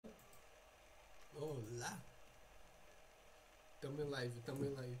Olá! Tamo em live, tamo em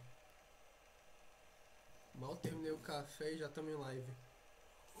live. Mal terminei o café e já tamo em live.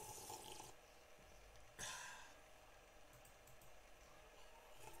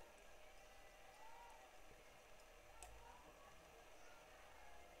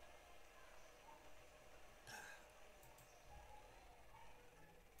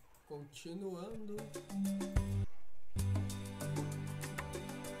 Continuando.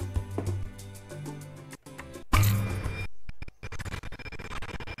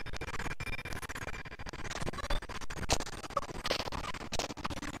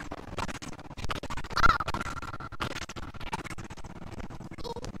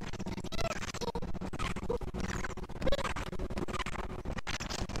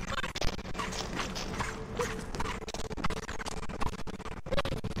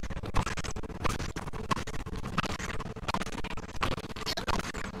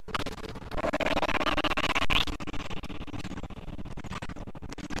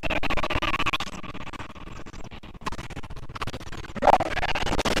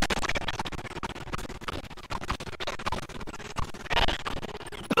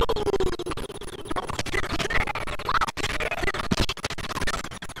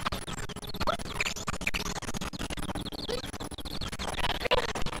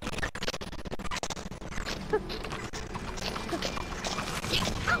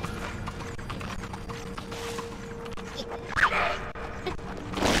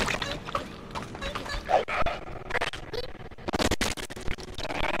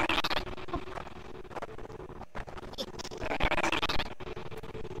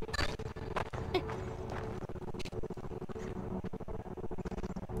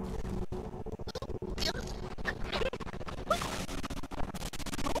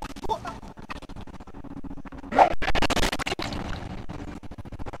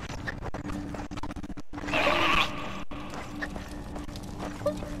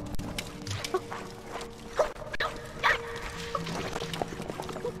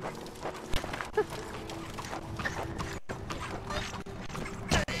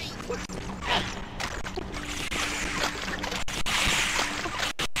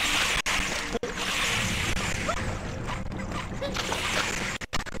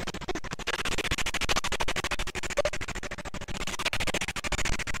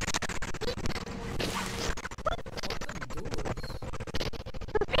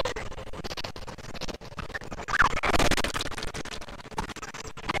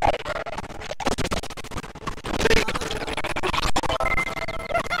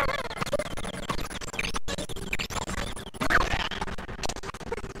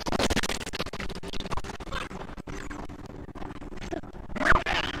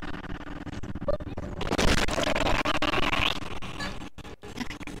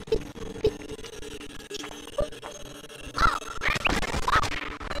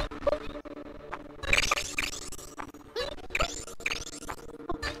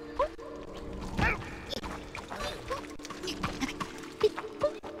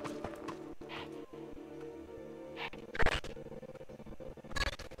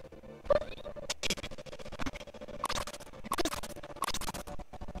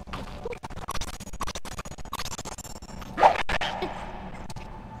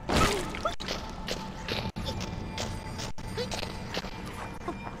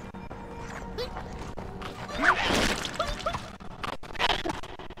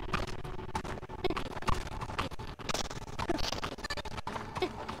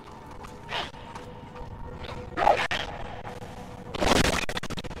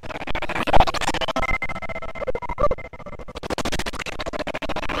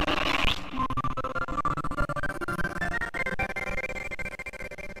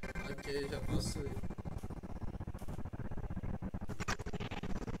 Ok, já posso ir.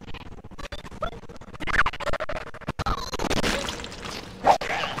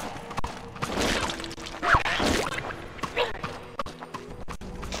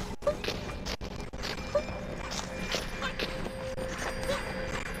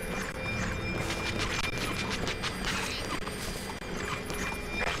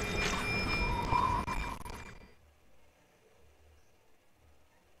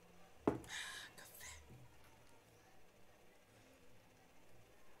 Café.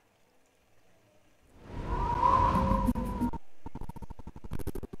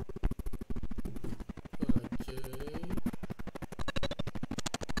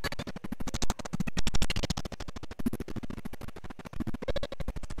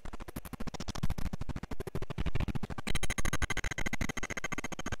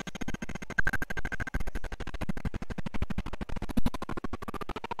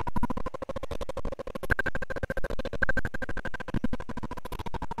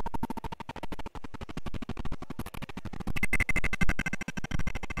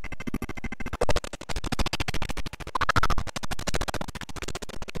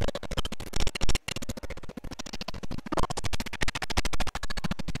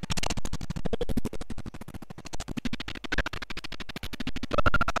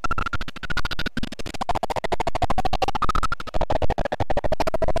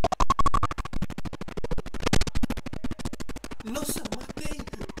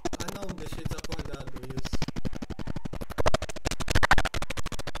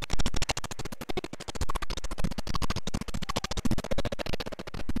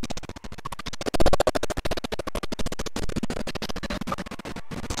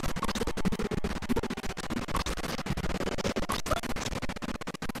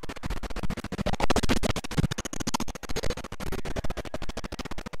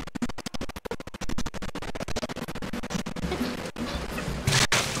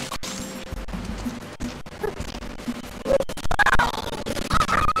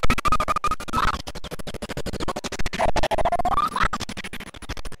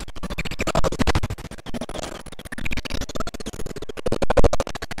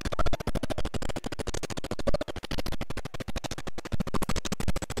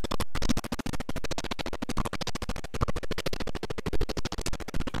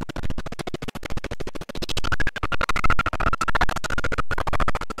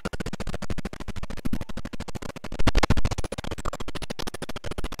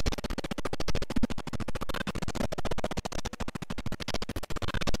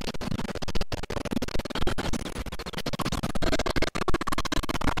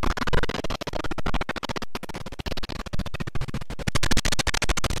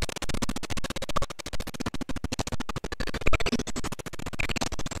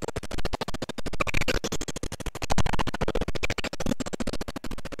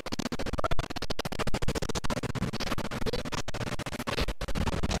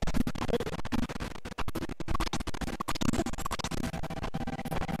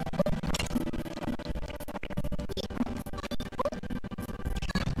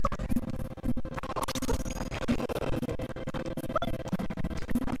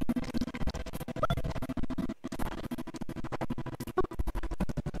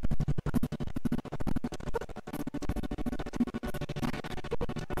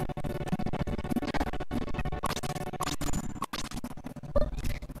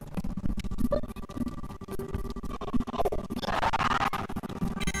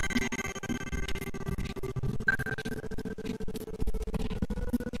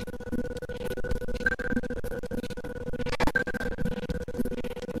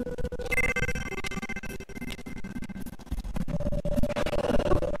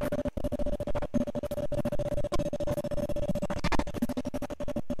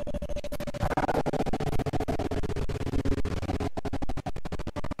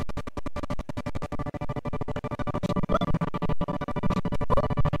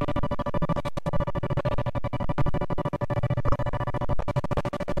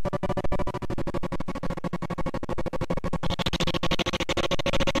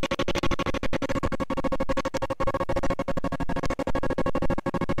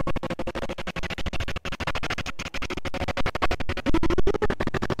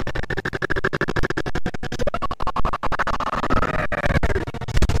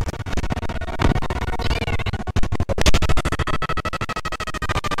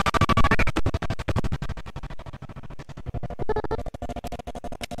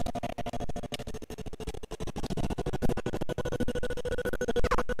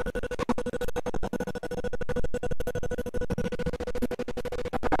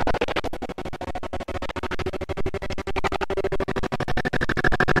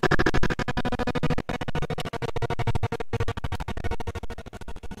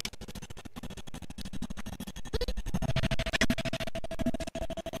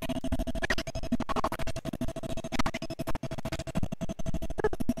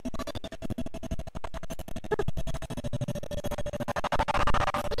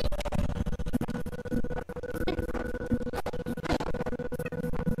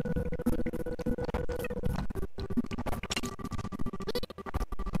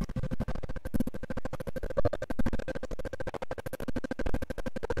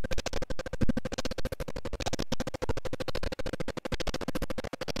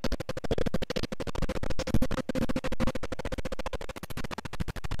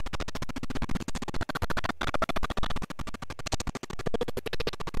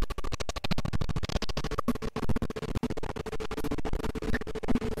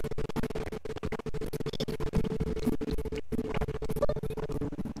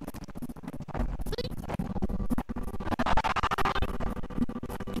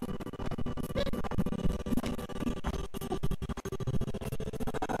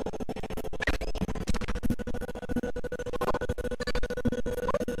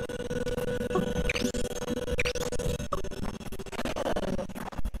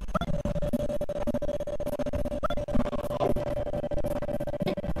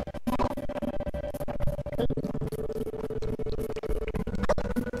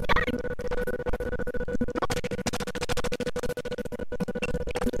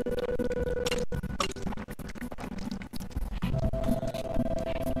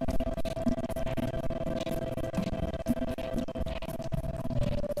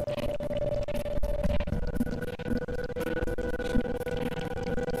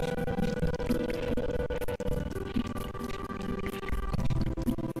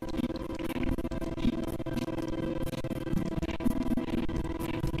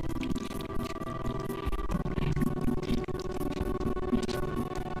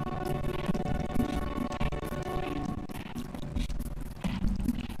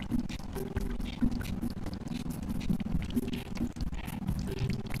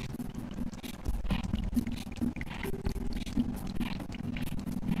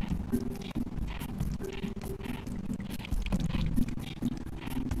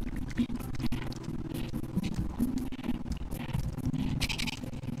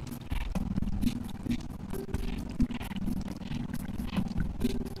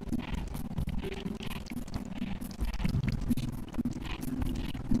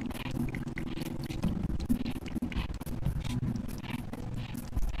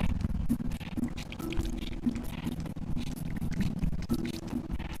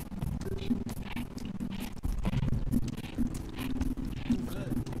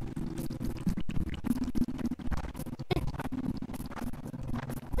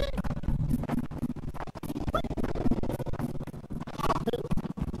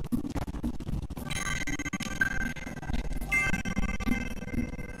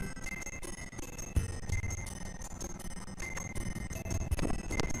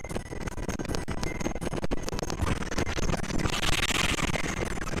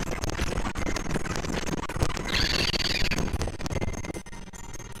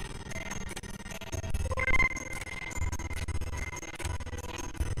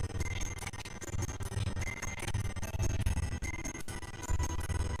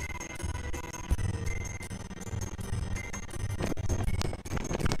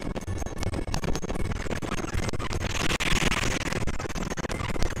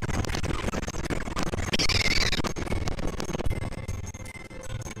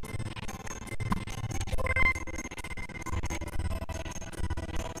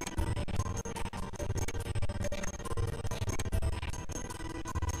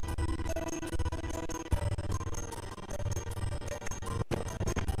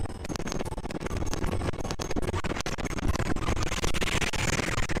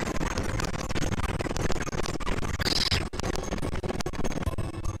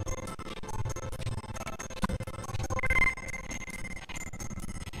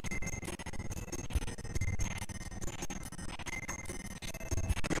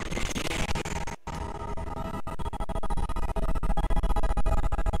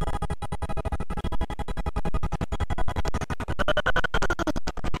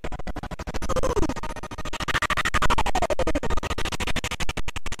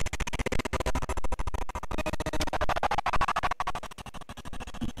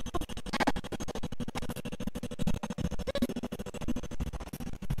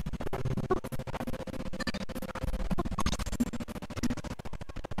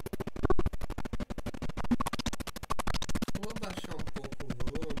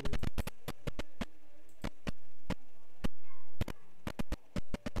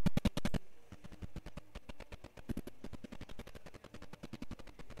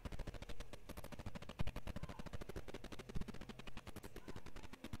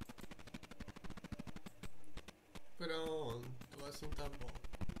 Pronto, assim tá bom.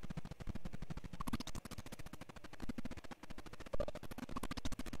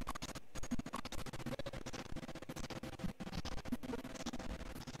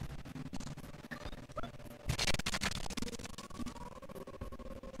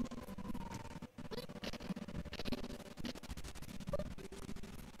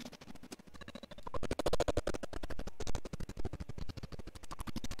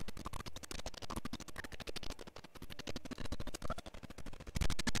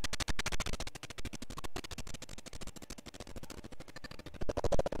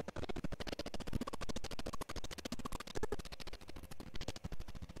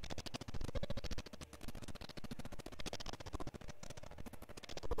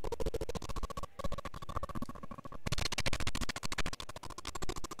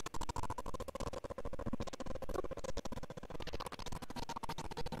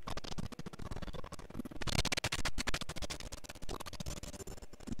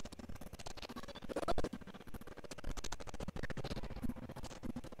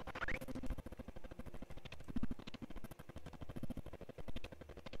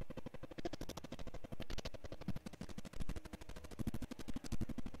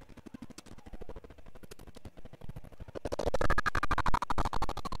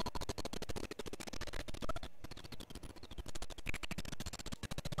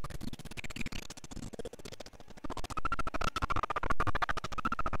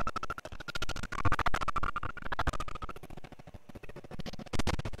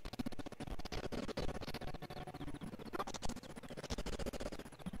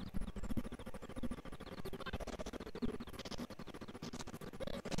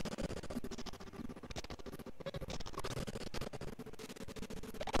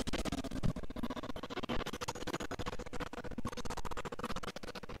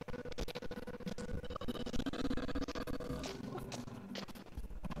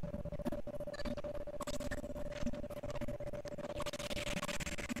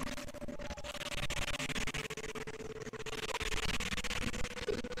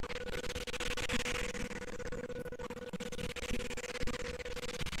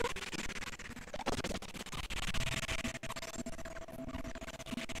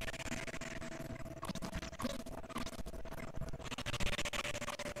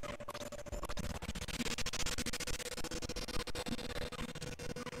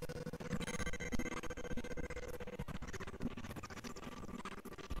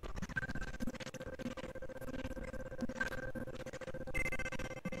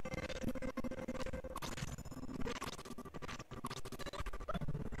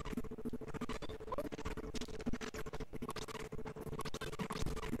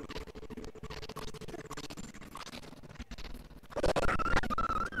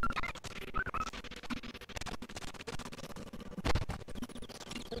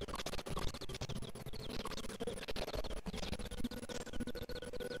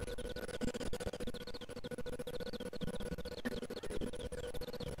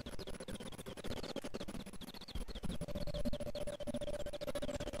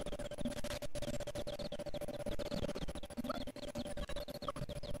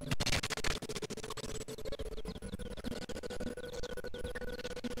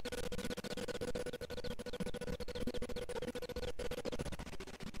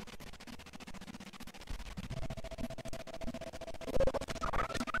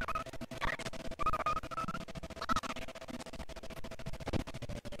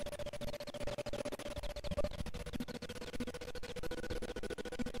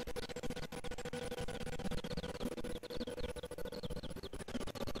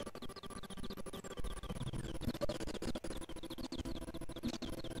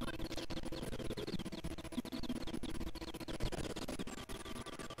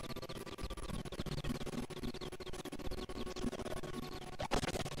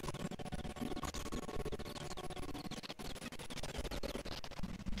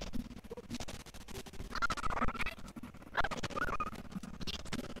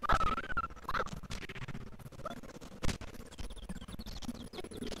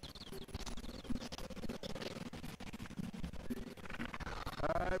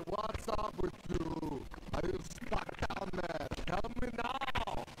 Hey, what's up with you? Are you stuck down there? Tell me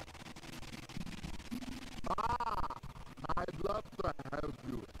now! Ah! I'd love to help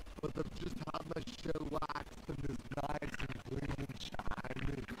you, but I've just had my shell waxed and it's nice and clean and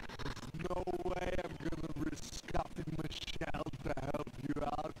shiny. There's no way I'm gonna risk scuffing my shell to help you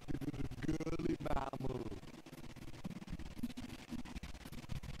out, you little girly mammal.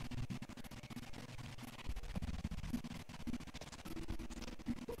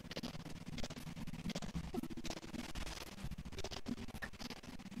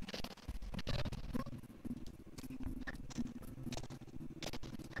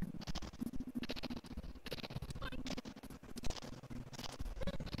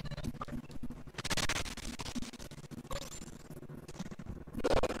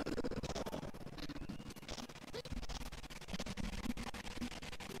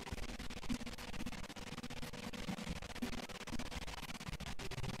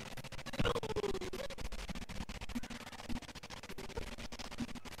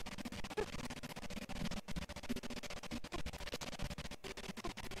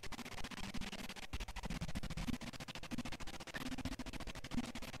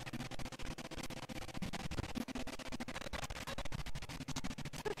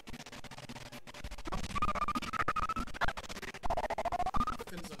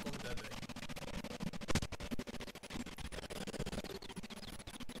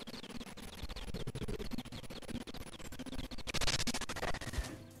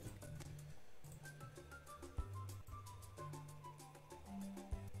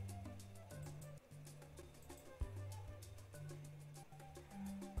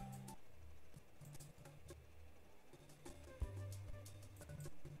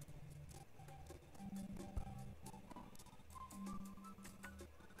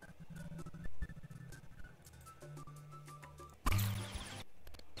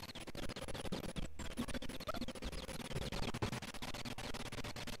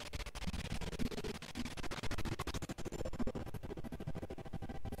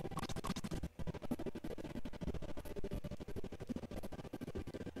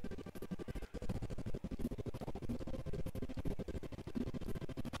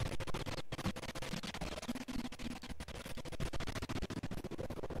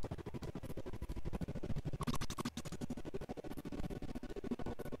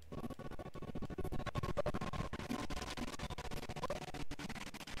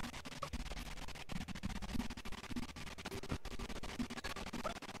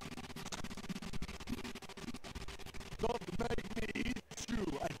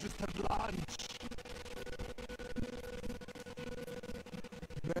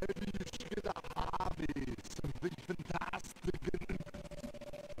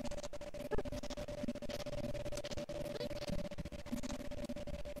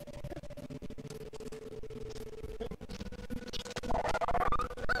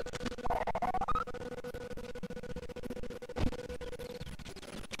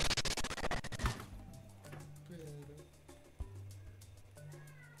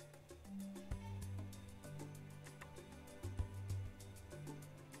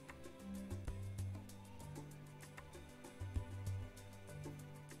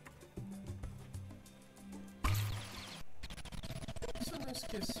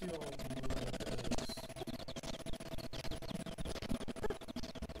 esqueci alguma delas.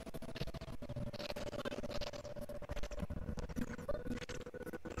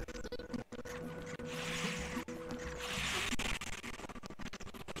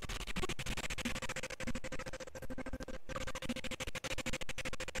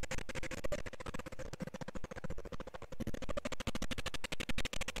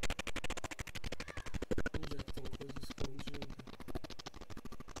 Onde é que tem coisa escondida?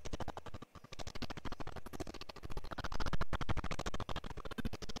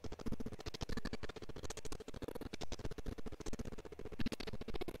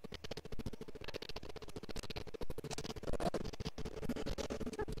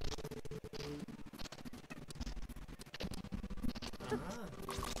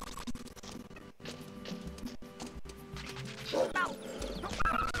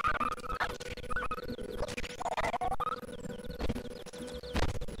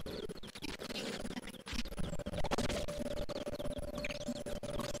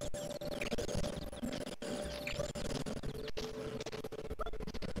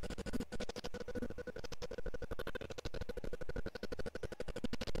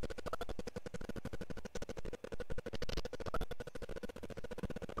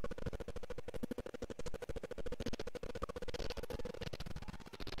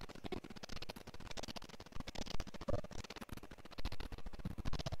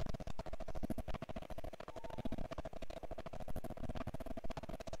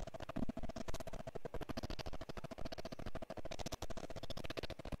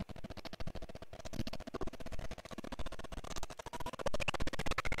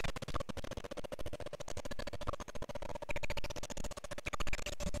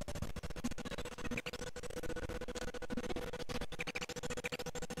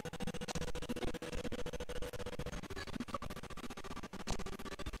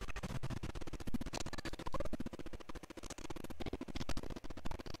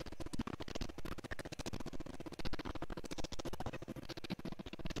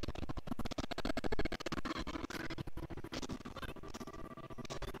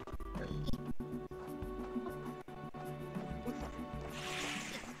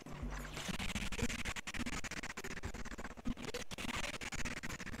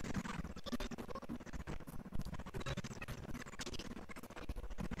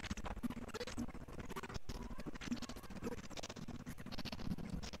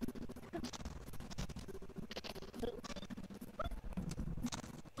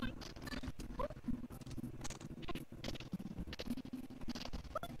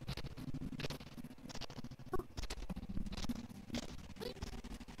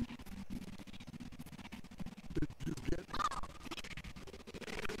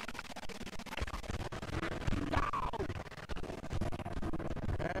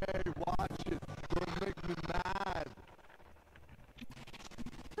 Hey, watch it. Don't make me mad.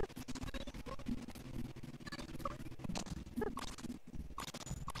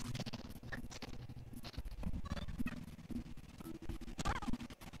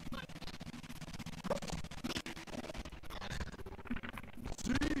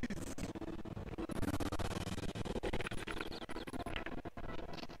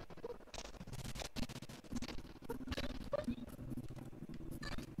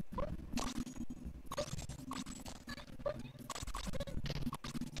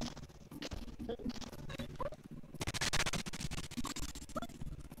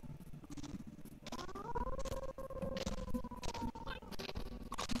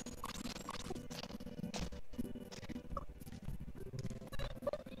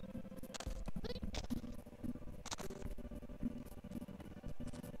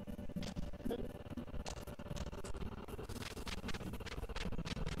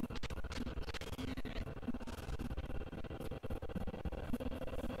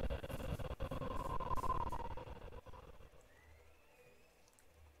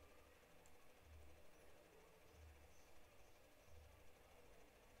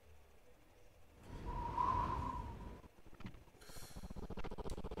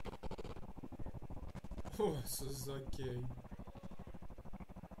 Nossa, ok.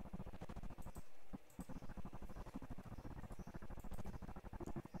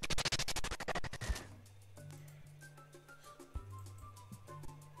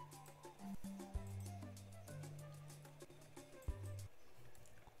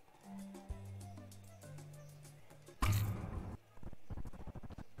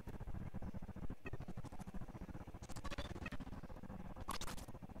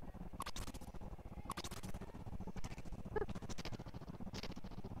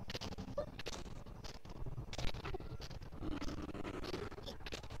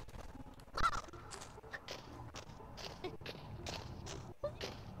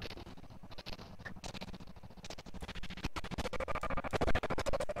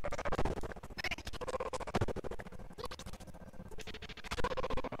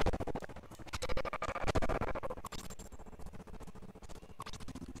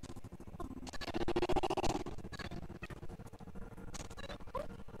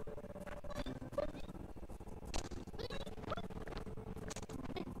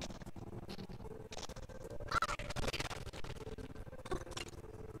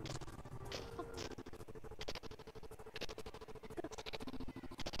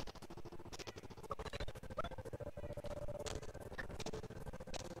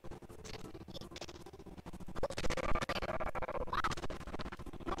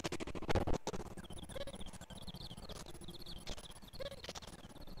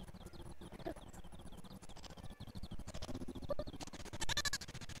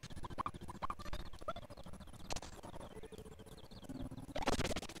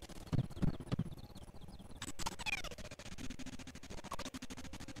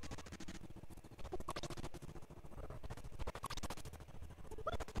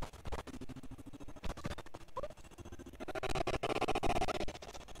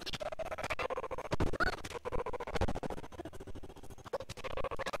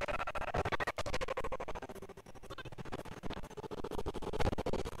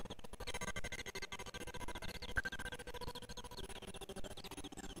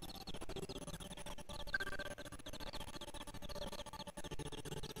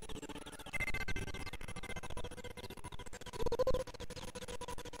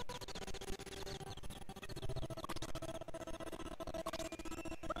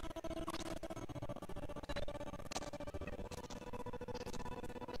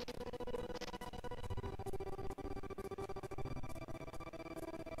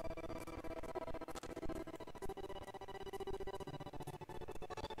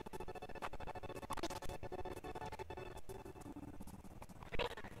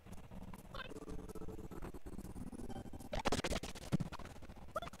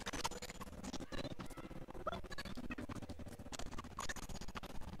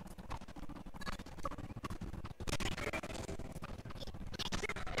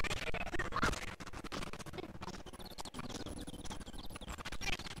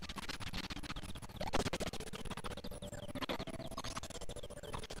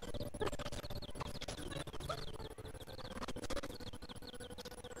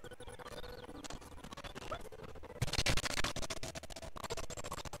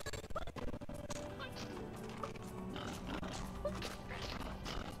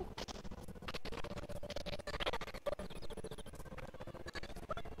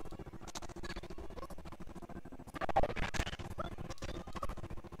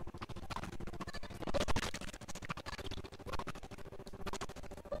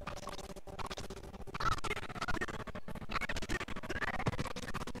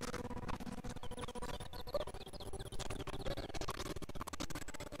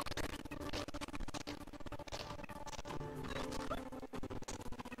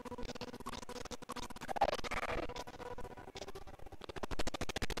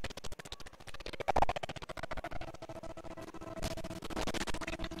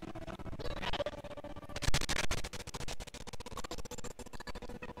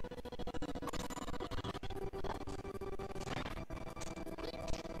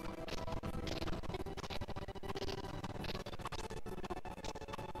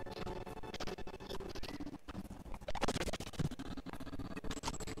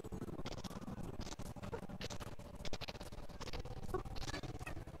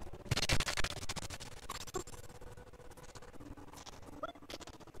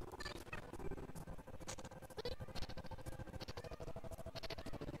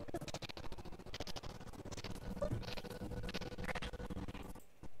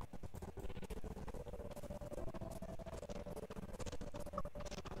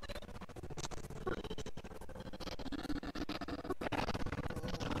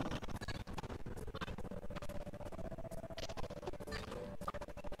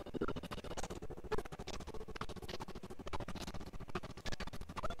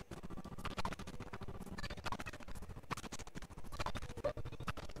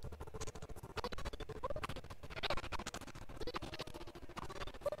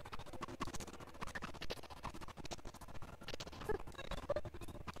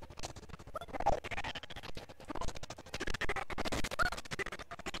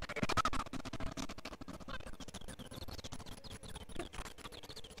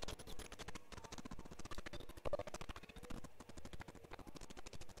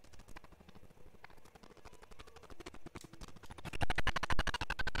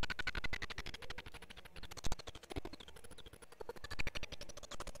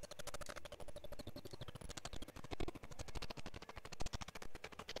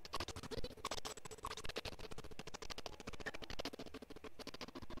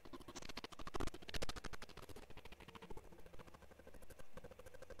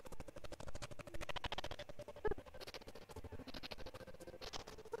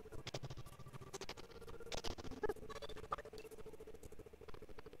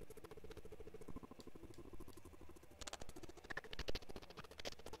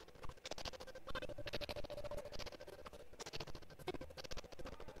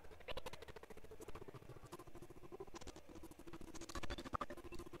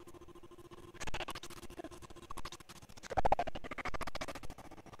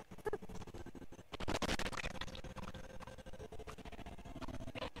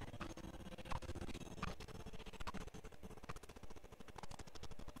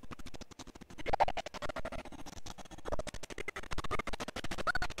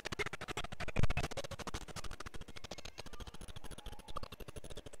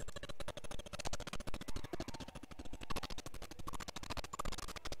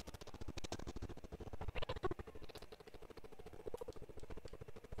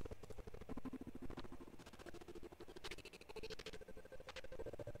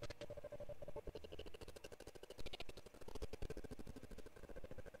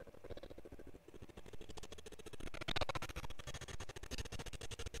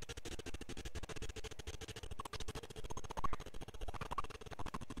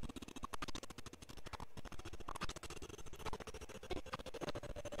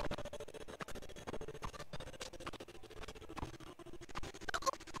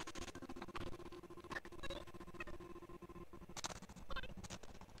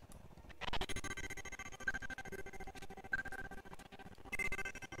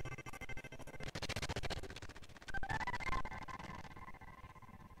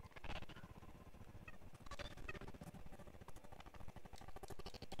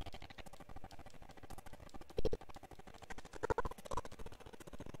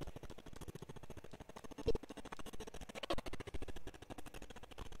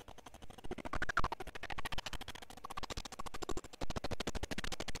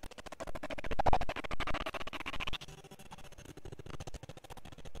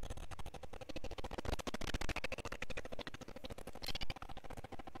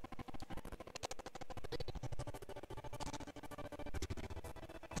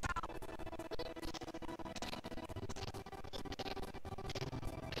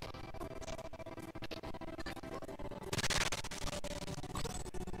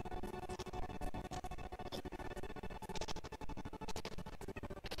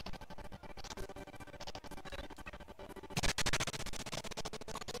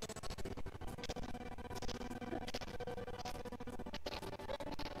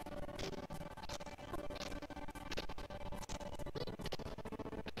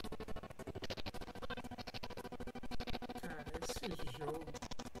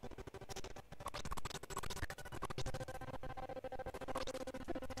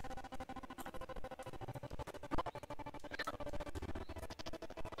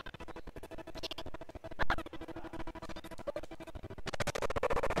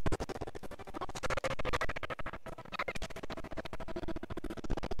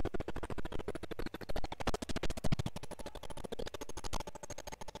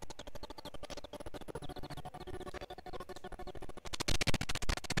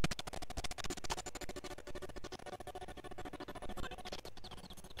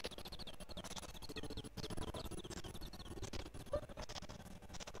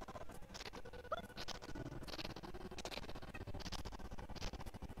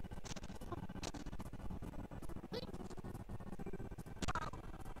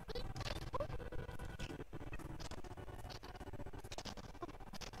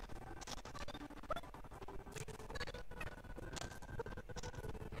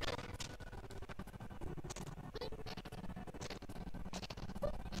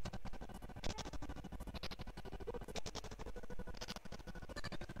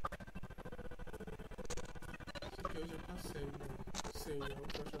 eu já passei, né? Sim, é o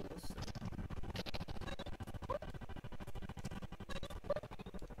que eu já passei.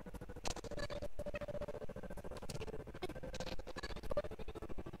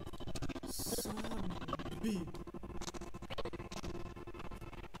 Sabe?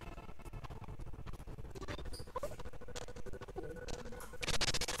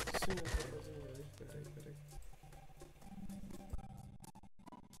 Sim, eu tô fazendo live. Peraí.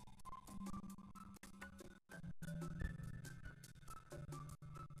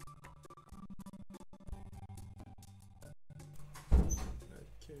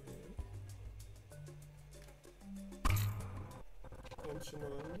 Ok.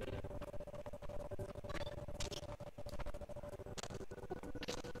 Continuando.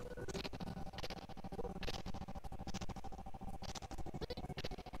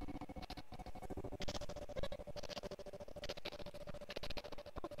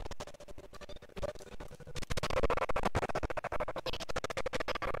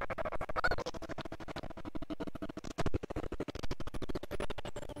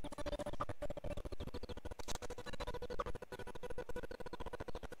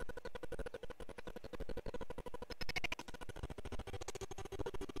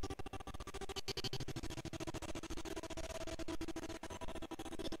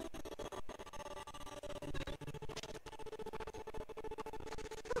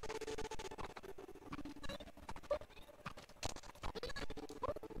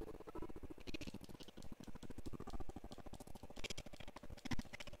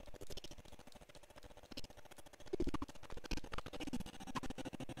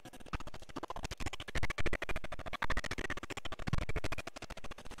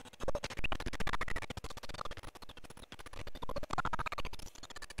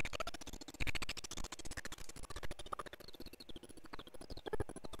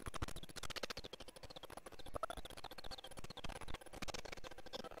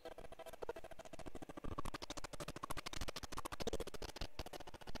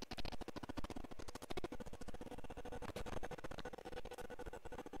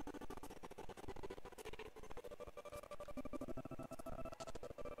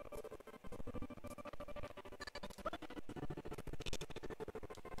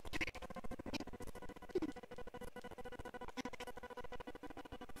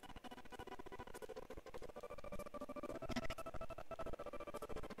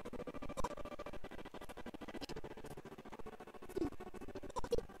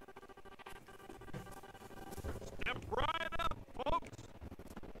 Step right up, folks.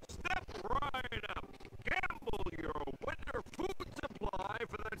 Step right up. Gamble your winter food supply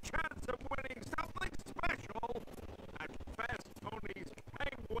for the chance of winning something special at Fast Tony's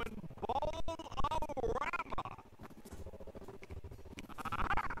Penguin Bowl-O-Rama. Aha!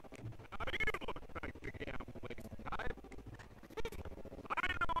 Now you look like the gambling type. I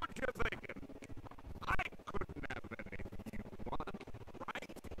know what you're thinking. I couldn't have anything you want,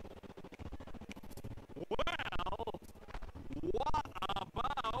 right? Well, what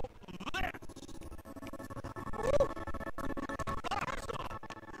about this? Awesome!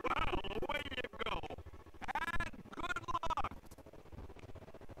 Well, away you go. And good luck!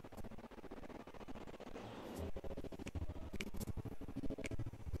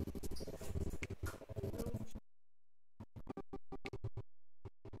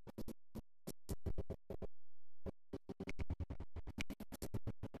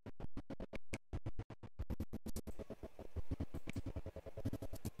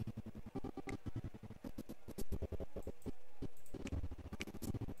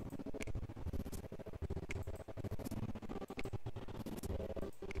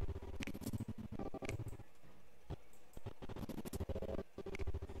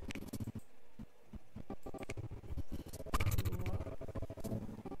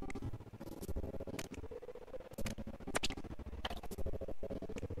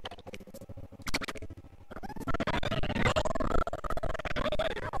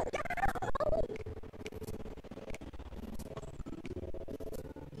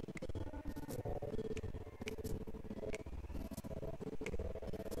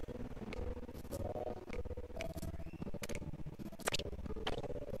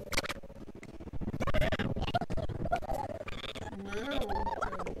 Não,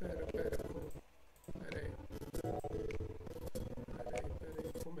 peraí.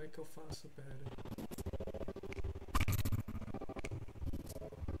 Como é que eu faço? Pera.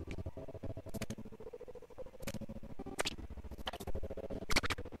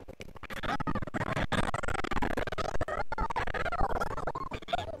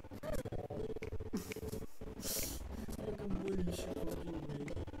 Joga boliche com alguém.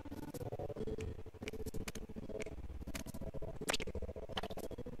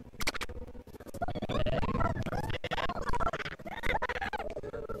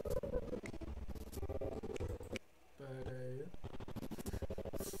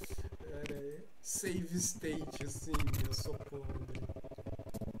 save state, assim, eu sou podre.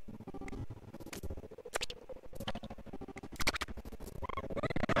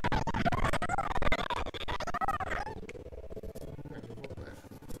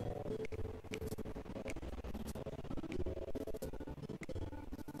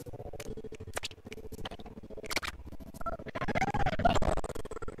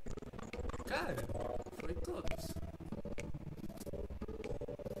 Cara, foi todos.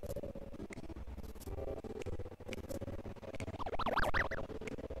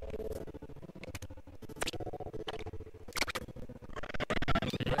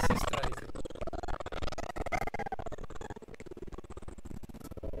 Vai se strike.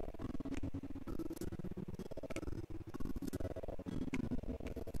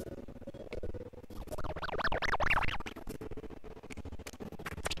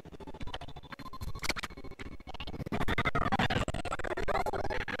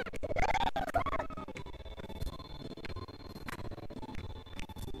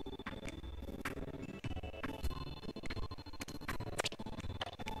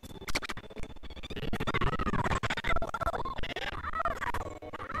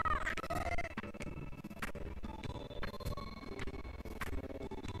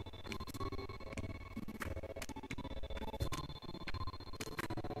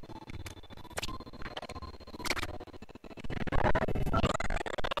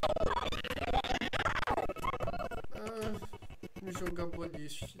 Jogar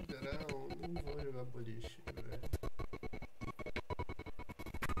boliche, não vou jogar boliche, velho.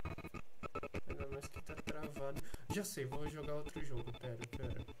 Ainda mais que tá travado. Já sei, vou jogar outro jogo, pera.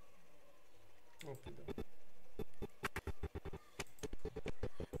 Oh, perdão.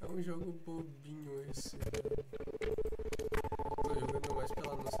 É um jogo bobinho esse, velho. Tô jogando mais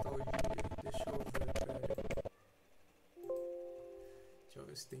pela nostalgia. Deixa eu ver, pera. Deixa eu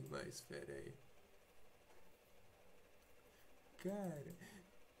ver se tem mais, pera aí. Cara,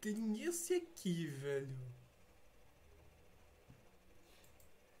 tem esse aqui, velho.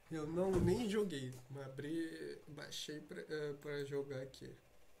 Eu nem joguei, mas baixei pra jogar aqui.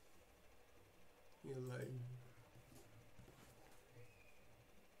 Em live.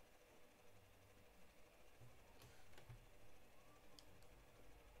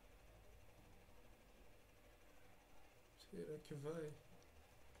 Será que vai?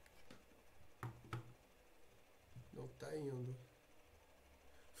 Não tá indo.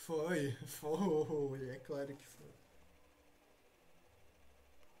 Foi, é claro que foi.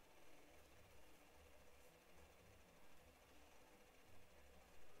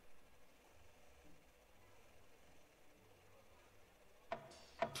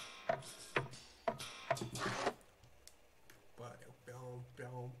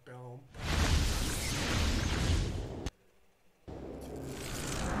 Pão.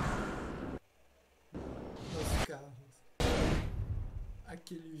 Os carros.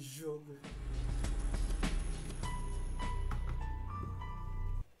 Aquele jogo.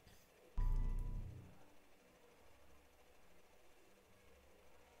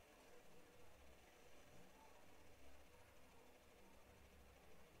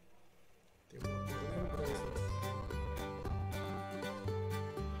 Tem uma boa lembrança.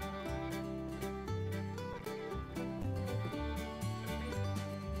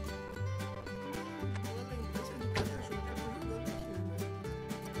 Boa lembrança de cada jogo que eu tô jogando aqui, né?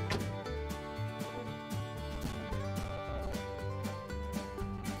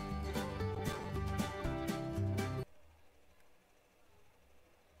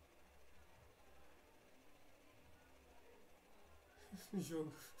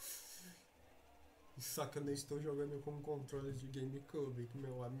 Jogo. Só que eu não estou jogando com controle de GameCube,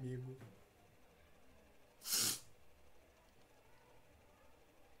 meu amigo.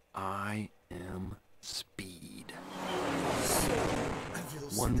 I am speed. A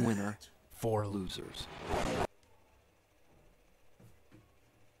velocidade. One winner, 4 losers.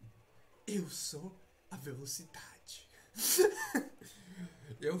 Eu sou a velocidade.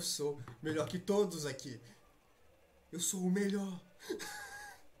 Eu sou melhor que todos aqui. Eu sou o melhor.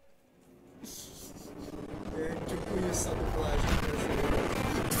 É tipo isso, a dublagem brasileira.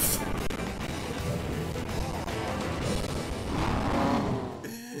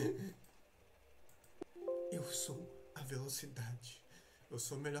 Eu sou a velocidade. Eu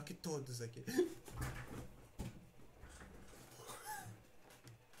sou melhor que todos aqui.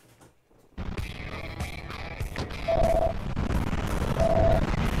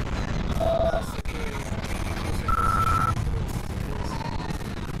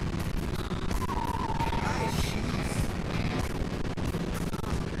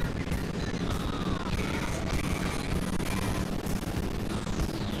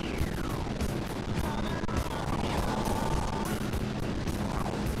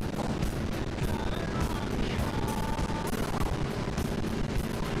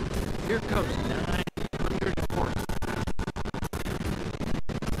 Here comes 900 horses.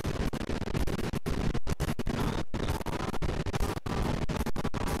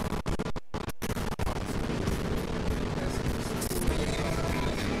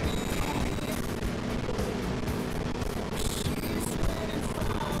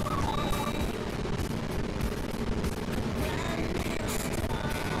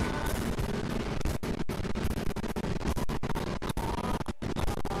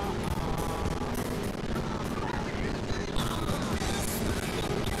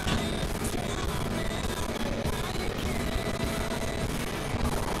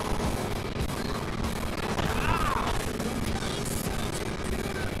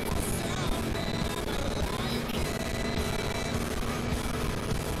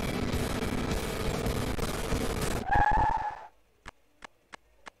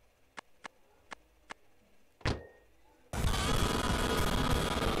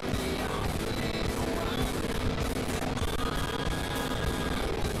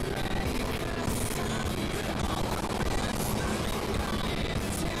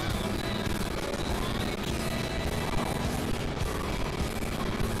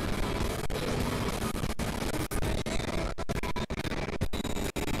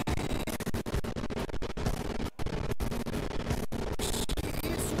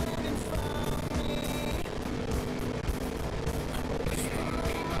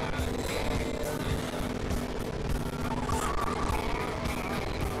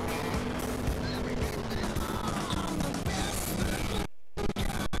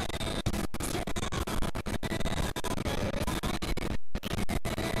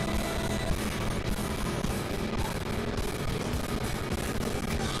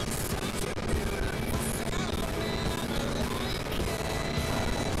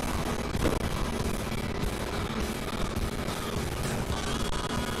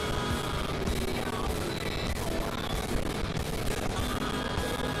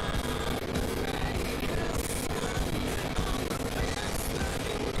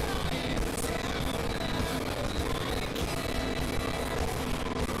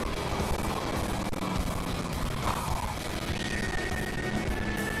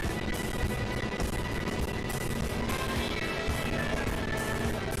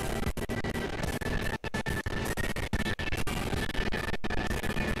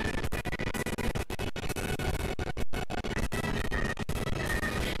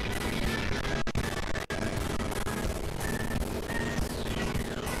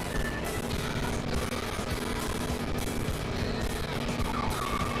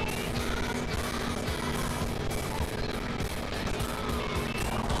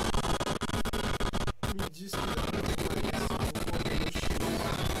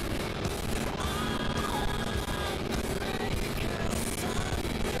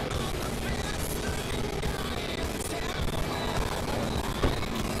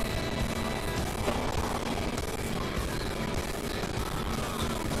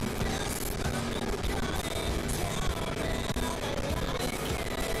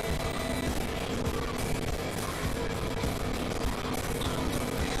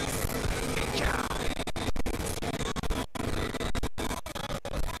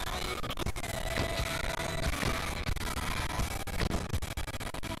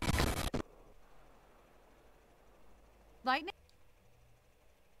 Lightning?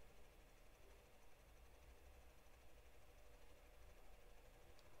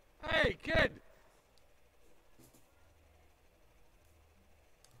 Hey, kid!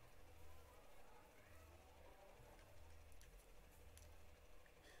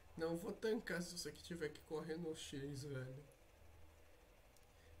 Não vou tancar se você que tiver que correr no X, velho.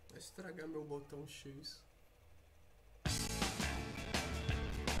 Vai estragar meu botão X.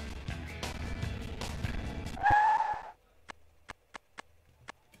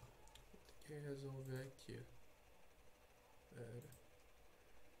 Tem que resolver aqui. Pera.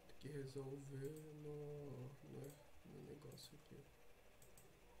 Tem que resolver no negócio aqui.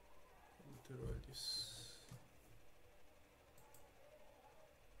 Controles.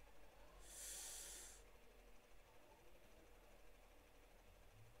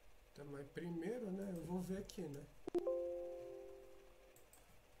 Tá, mas primeiro, né? Eu vou ver aqui, né?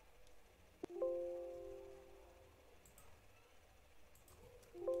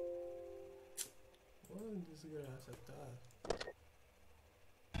 Ô, desgraça, tá?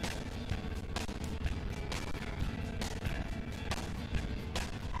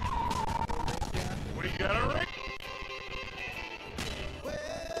 We got a ring!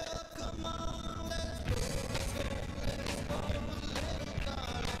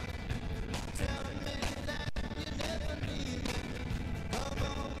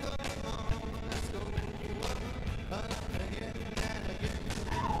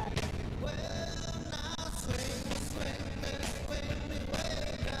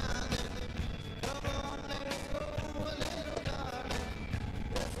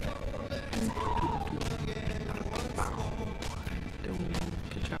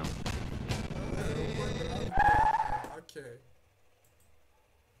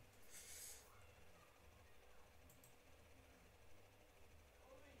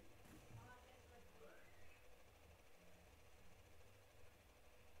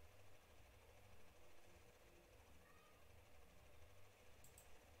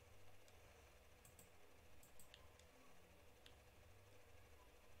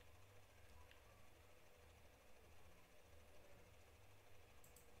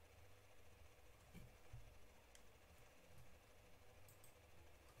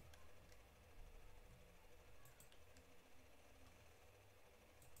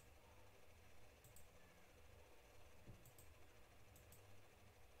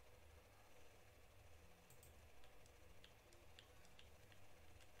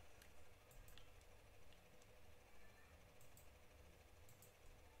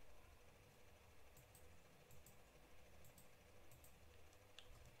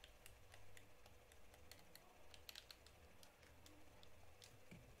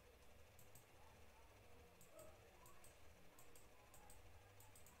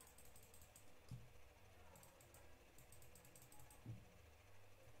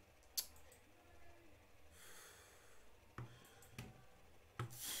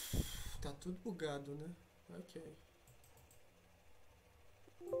 tudo bugado, né? Ok.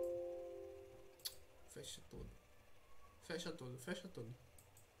 Fecha tudo. Fecha tudo, fecha tudo.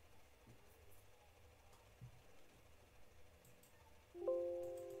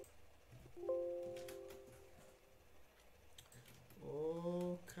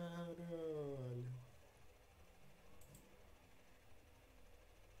 Oh, caralho.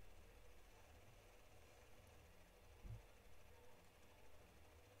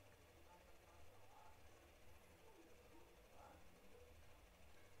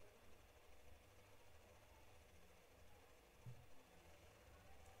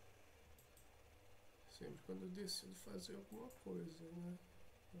 Sempre quando eu decido fazer alguma coisa, né?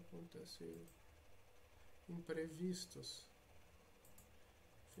 Acontece imprevistos.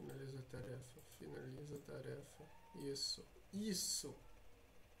 Finaliza a tarefa, finaliza a tarefa. Isso, isso!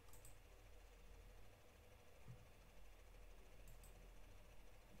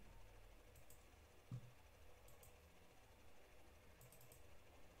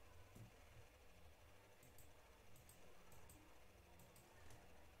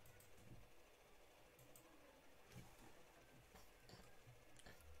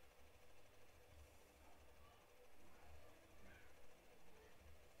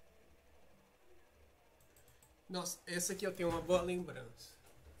 Nossa, esse aqui eu tenho uma boa lembrança.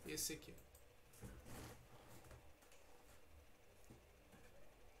 Esse aqui.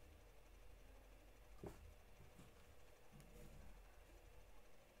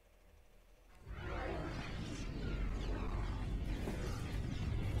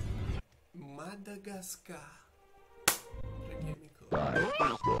 Madagascar.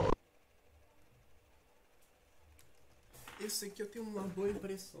 Esse aqui eu tenho uma boa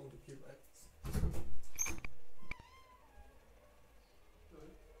impressão do que vai.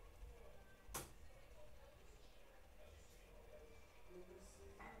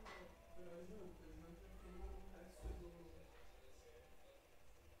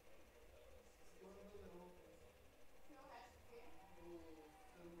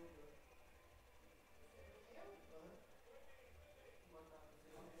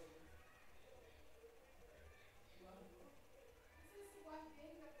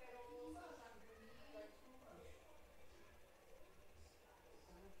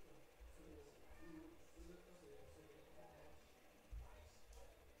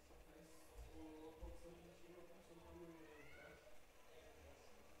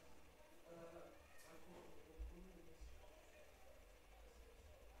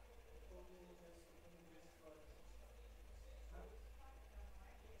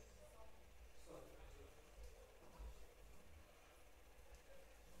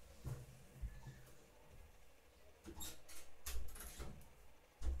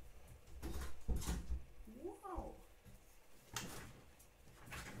 Uau!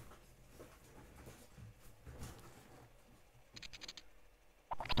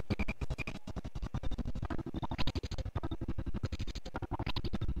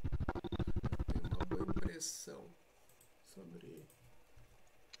 Tenho uma boa impressão sobre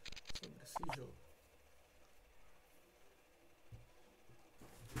esse jogo.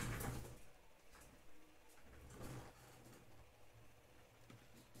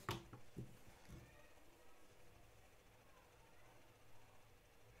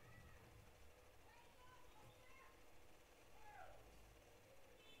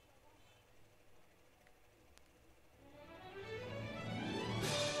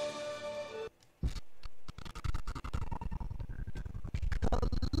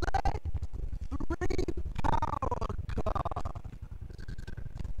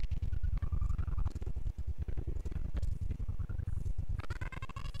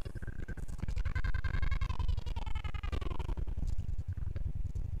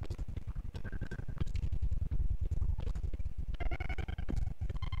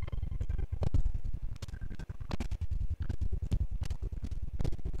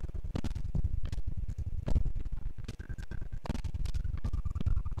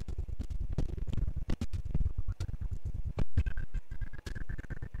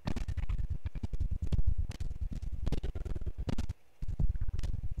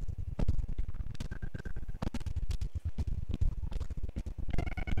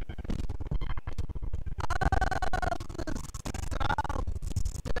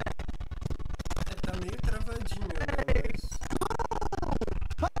 Tá meio travadinho, né?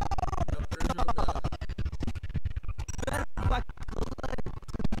 Mas dá pra jogar.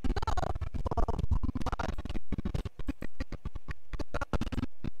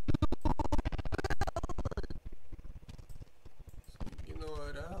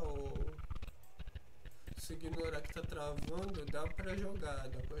 Se ignorar que tá travando, dá pra jogar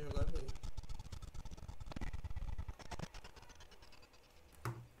bem.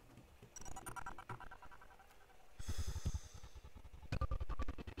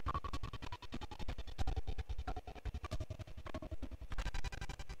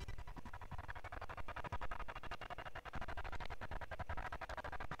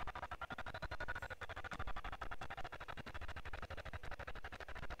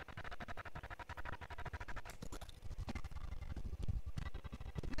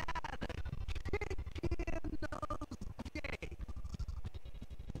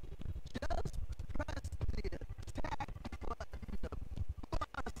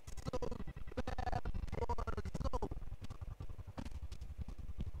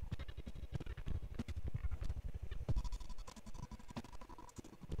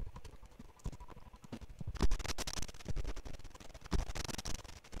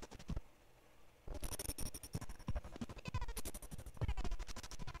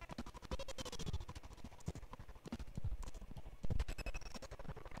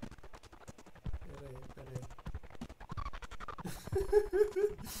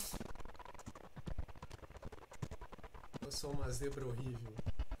 Eu sou uma zebra horrível.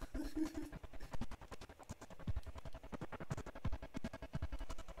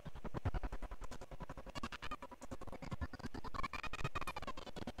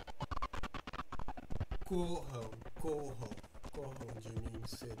 Corram, corram, corram de mim,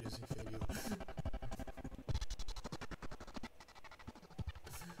 seres inferiores.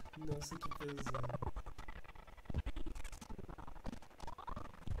 Nossa, que pesado.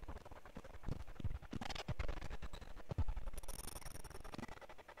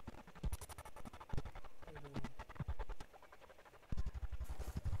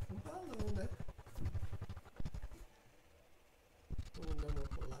 Um balão, né? Vamos dar uma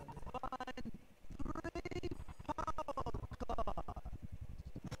pulada.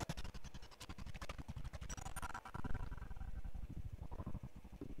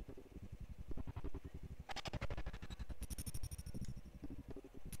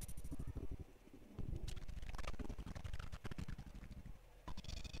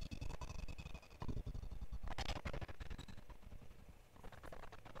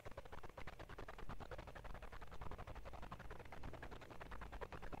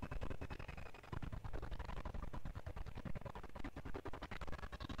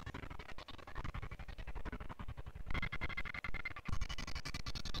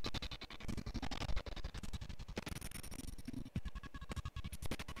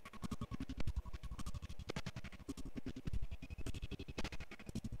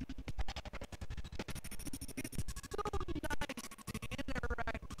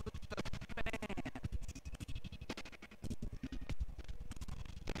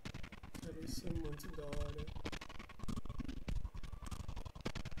 Isso é muito da hora.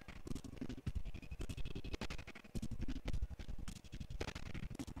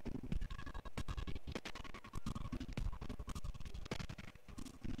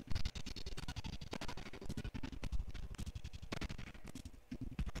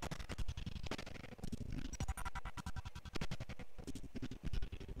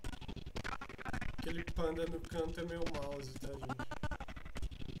 Aquele panda no canto é meu mouse, tá, gente?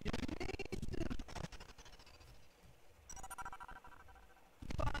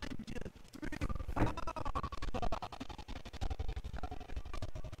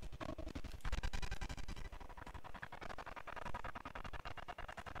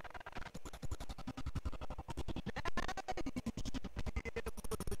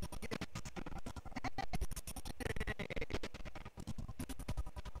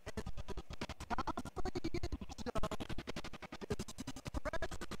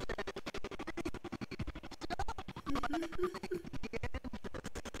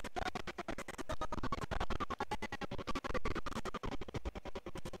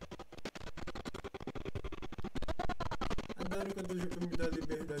 Adoro quando o jogo me dá a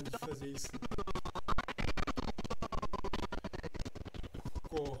liberdade de fazer isso.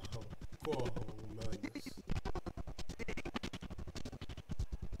 Corram, corram, humanos.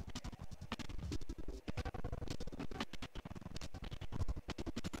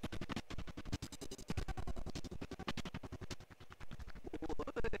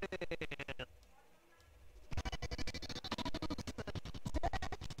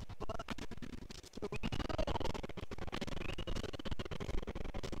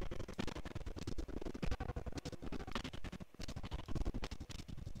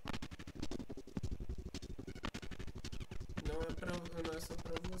 Não é só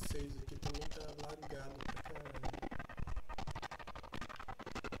pra vocês, aqui também tá lagado pra caralho.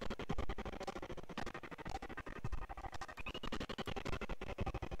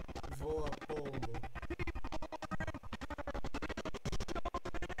 Voa, pombo.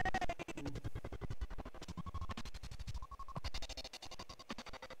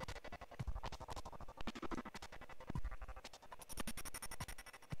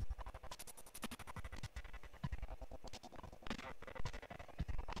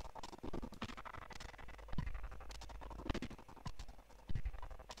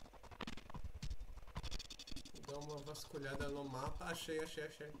 Dá uma vasculhada no mapa. Achei.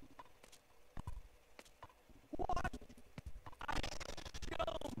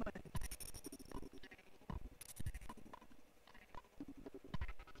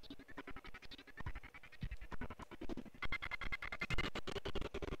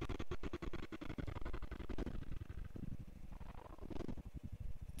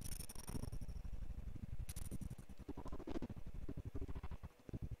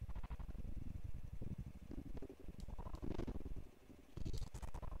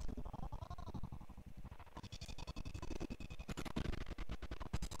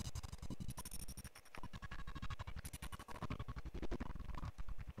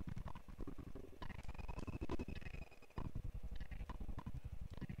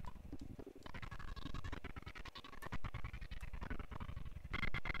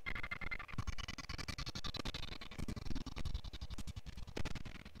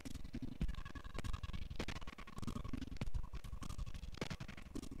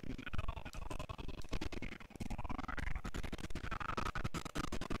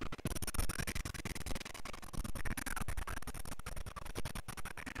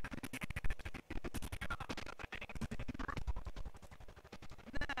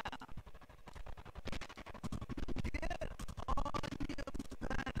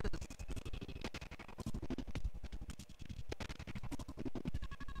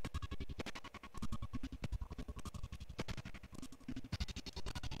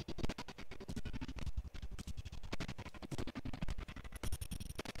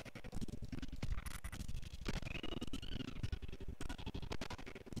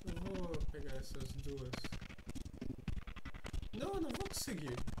 pegar essas duas. Não, eu não vou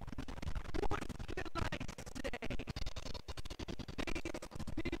conseguir.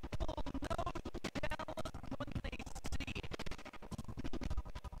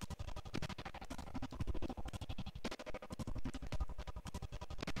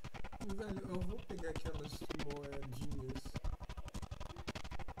 Velho, eu vou pegar aquelas moedinhas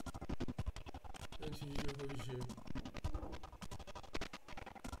antes de roger.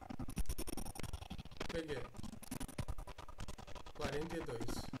 Peguei.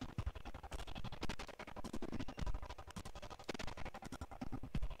 42.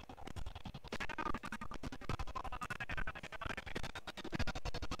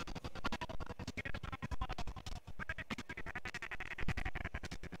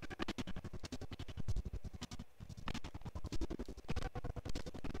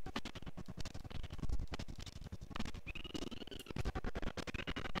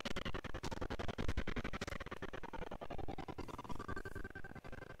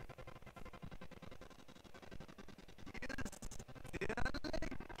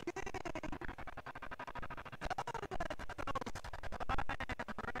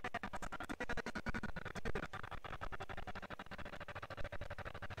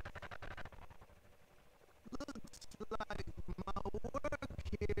 Like my work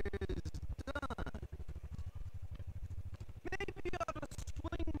here is done. Maybe you ought to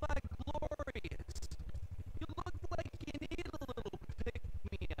swing by Glorious. You look like you need a little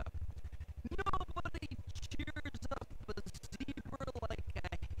pick-me-up. Nobody cheers up a zebra like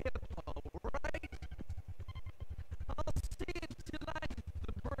a hippo, right? I'll see you tonight at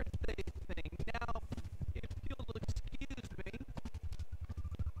the birthday thing. Now, if you'll excuse me.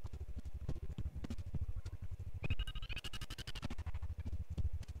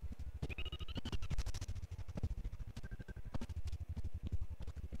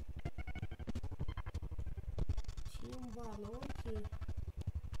 Tinha um balão aqui.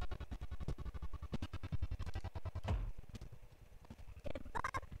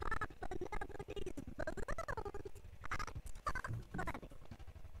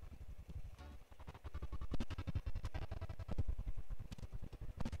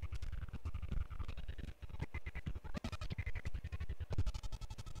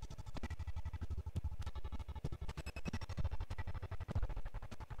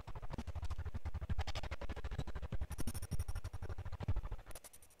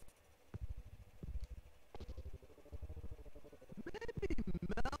 Maybe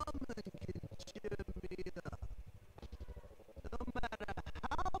Melman can cheer me up. No matter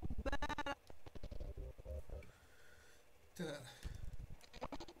how bad Tá.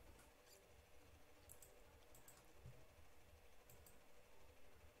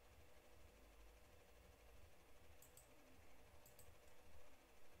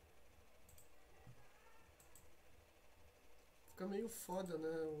 Fica meio foda,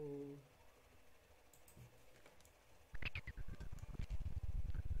 né?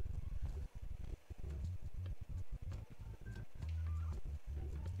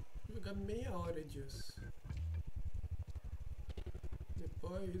 Jogar meia hora disso.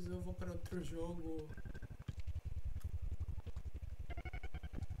 Depois eu vou para outro jogo.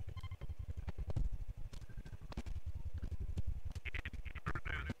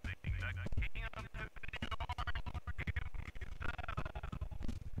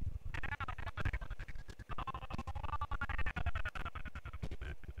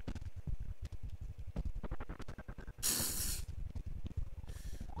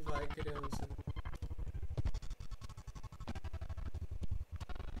 Vai, criança.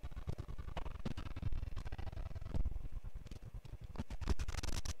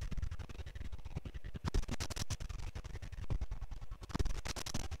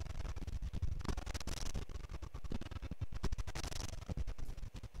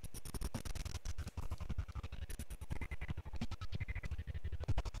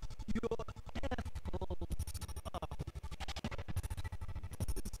 your apples up.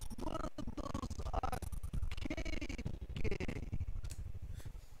 It's one of those arcade games.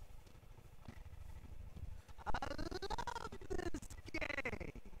 I love this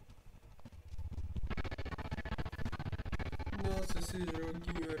game. Nossa, esse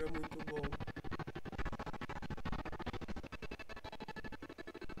joguinho era muito bom.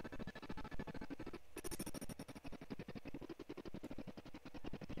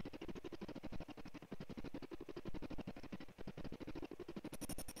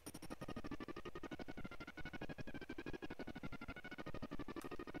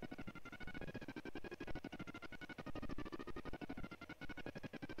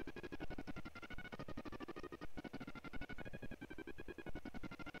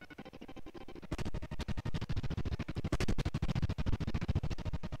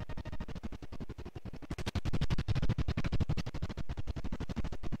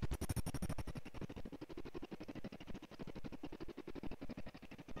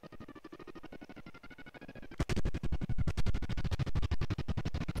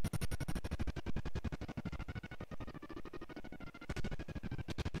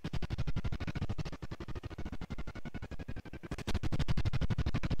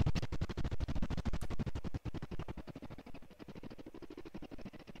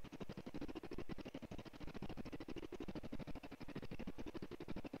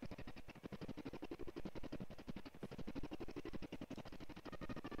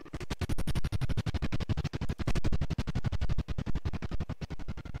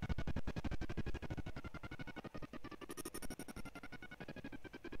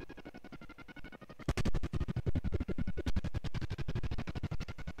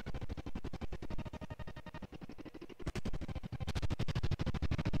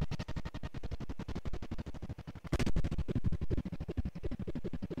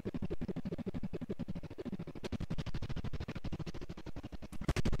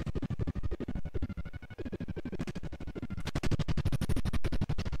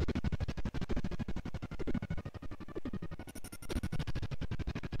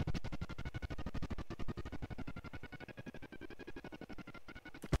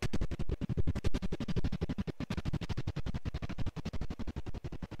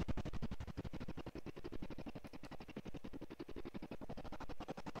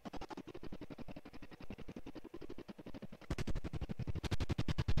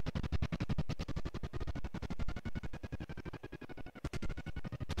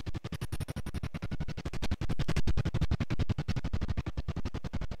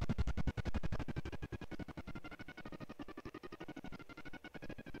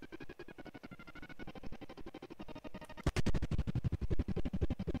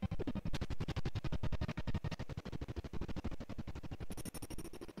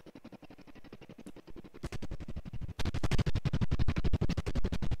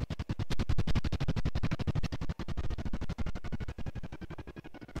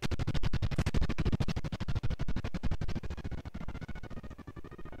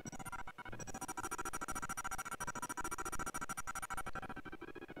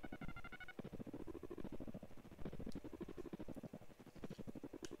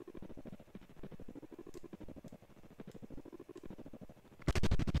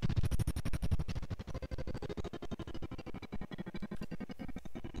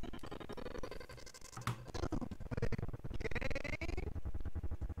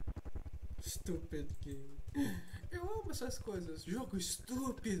 Stupid game. Eu amo essas coisas. Jogo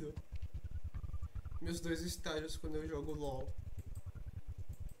estúpido. Meus 2 estágios quando eu jogo LOL.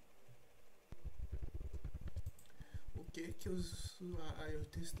 O que os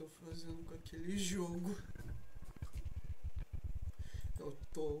IoT estão fazendo com aquele jogo? Eu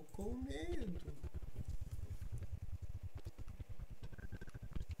tô com medo.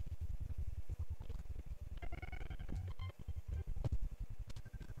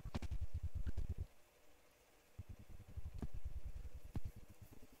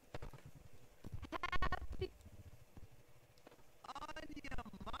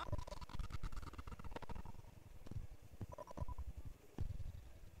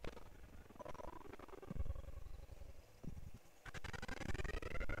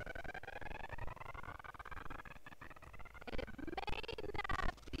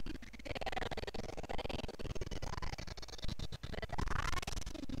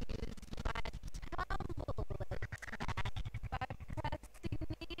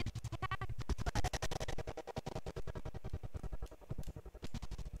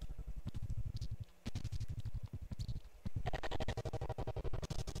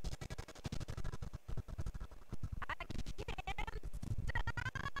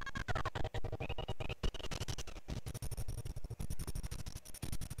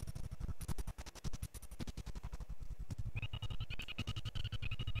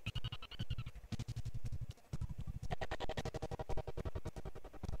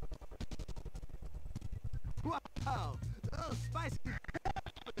 Wow, those spicy.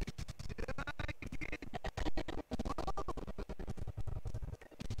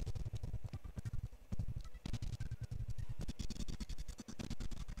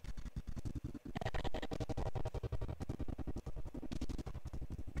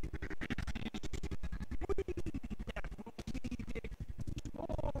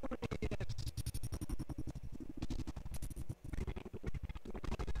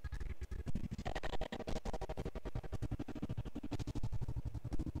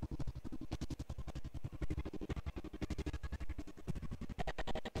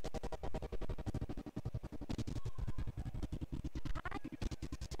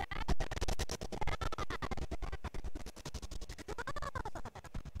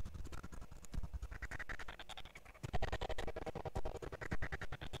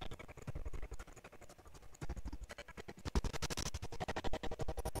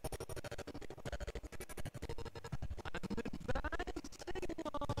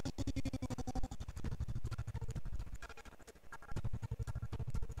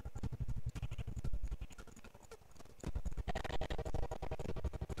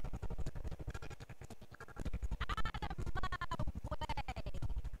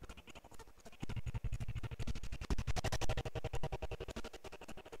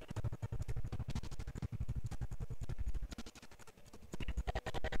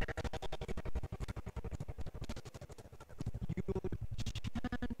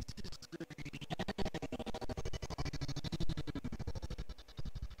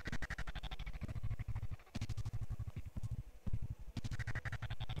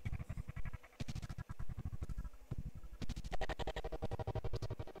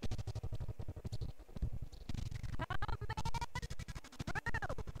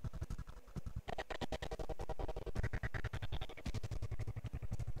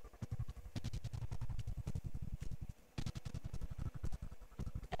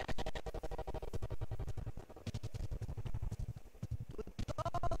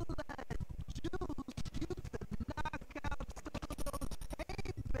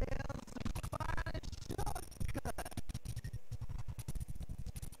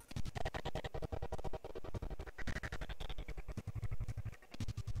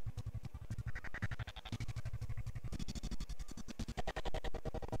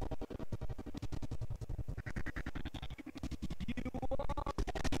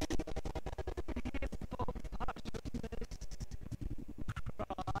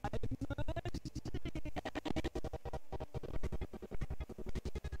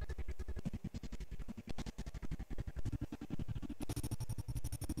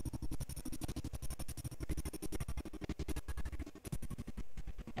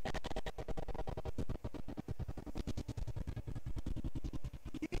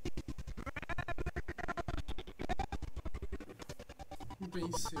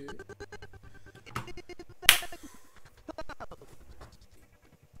 Vencer.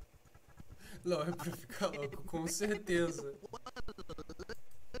 Não, é pra ficar louco, com certeza.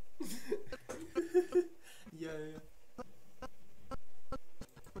 Yeah.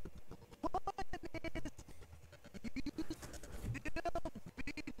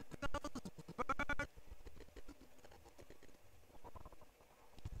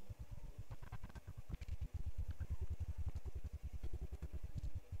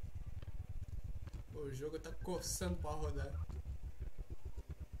 O jogo tá coçando pra rodar.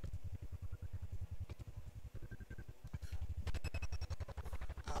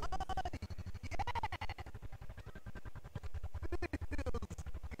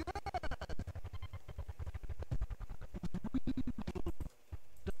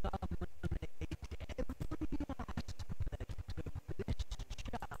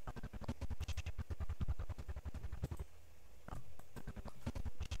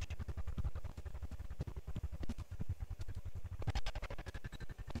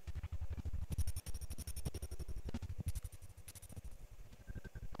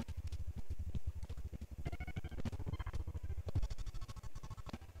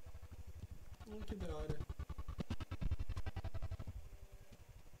 Que da hora.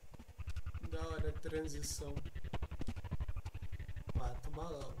 Da hora a transição. Mata o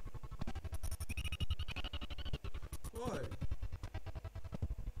balão. Oi.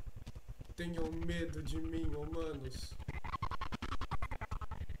 Tenham medo de mim, humanos.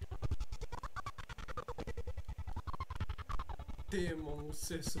 Temam um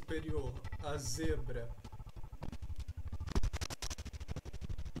ser superior, a zebra.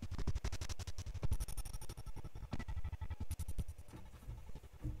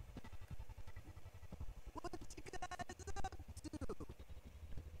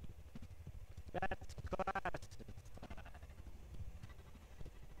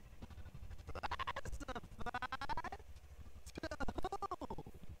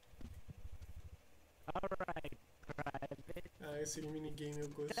 Esse minigame eu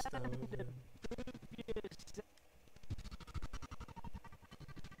gostava, velho.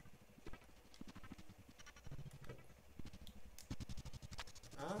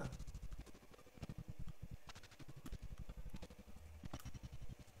 Ah!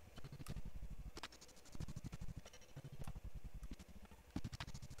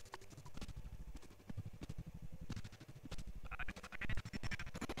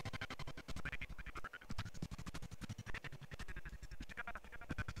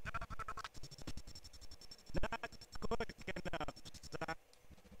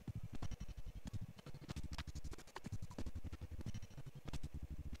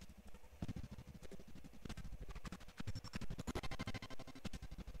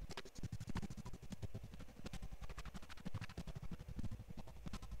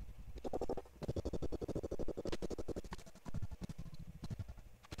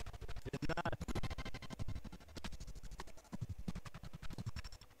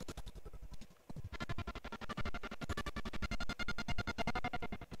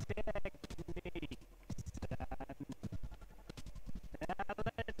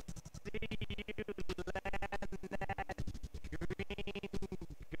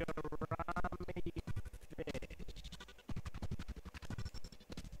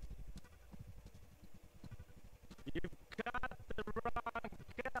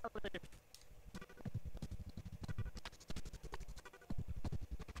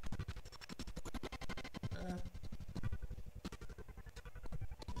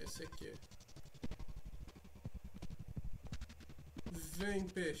 Esse aqui. Vem,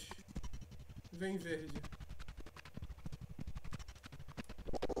 peixe. Vem, verde.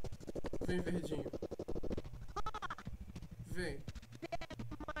 Vem, verdinho. Vem.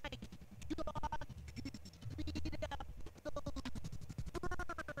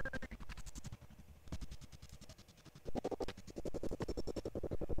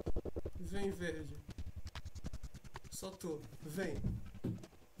 Vem, verde. Só tu. Vem.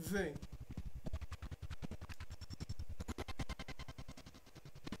 Vem.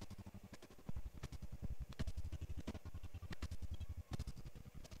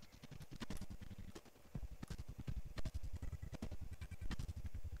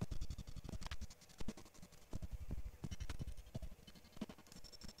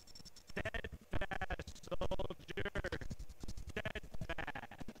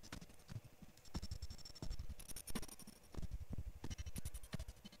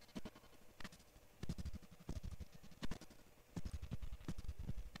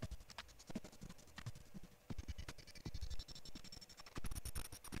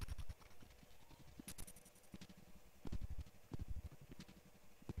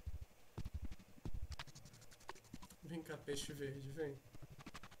 Vem cá, peixe verde, vem.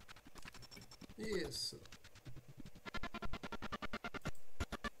 Isso.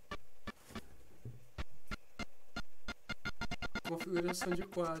 Configuração de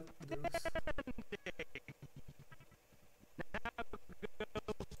quadros.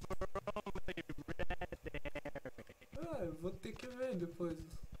 Ah, eu vou ter que ver depois.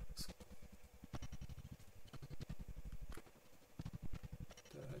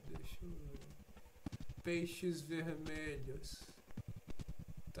 Tá, deixa eu ver. peixes vermelhos.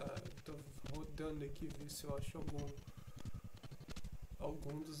 Tá, tô rodando aqui ver se eu acho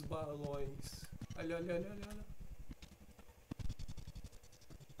algum dos balões. Olha.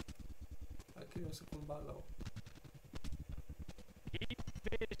 A criança com balão.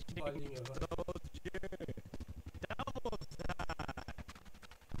 Bolinha, vai.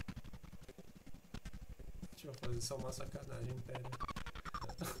 Deixa eu fazer só uma sacanagem, pera.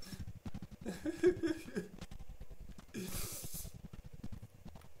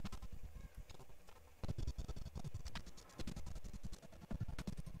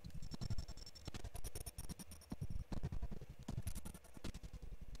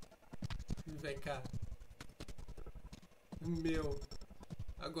 Vem cá. Meu.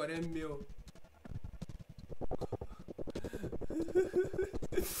 Agora é meu.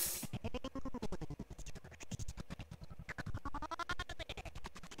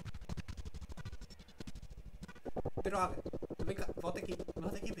 Droga. Vem cá. Volta aqui,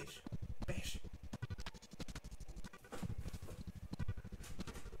 peixe. Peixe.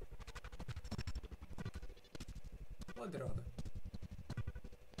 Ô, droga.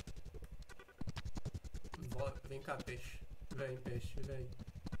 Vem cá, peixe. Vem, peixe, vem.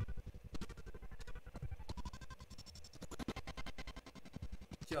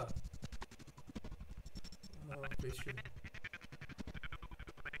 Aqui, ó. Peixe.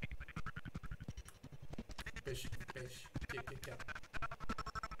 Peixe. Aqui, ó.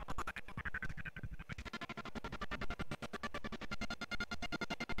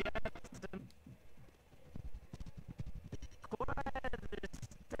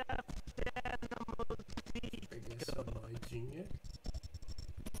 Peguei essa moedinha.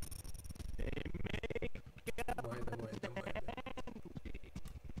 Moeda.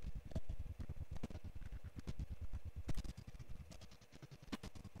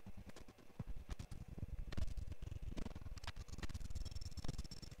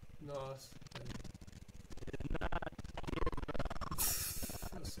 Nossa,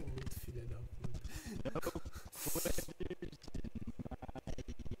 eu sou muito filha da puta.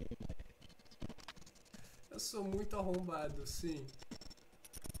 Eu sou muito arrombado, sim.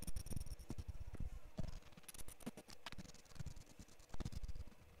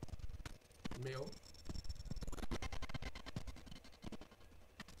 Meu.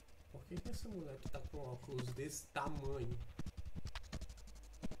 Por que esse moleque tá com óculos desse tamanho?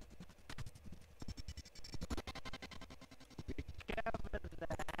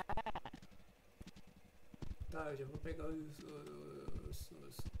 Tá, eu já vou pegar os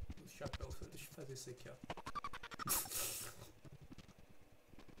chapéus. Deixa eu fazer isso aqui, ó.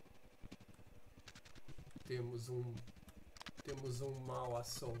 Temos um mal à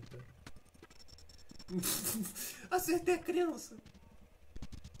solta. Acertei a criança!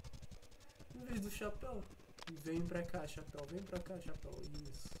 Em vez do chapéu. Vem pra cá, chapéu.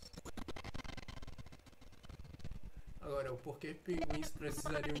 Isso. Agora, o porquê pinguins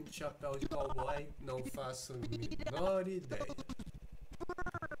precisariam de chapéu de cowboy, não faço a menor ideia.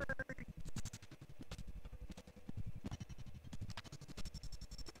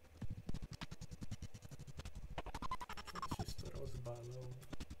 Deixa eu estourar os balões.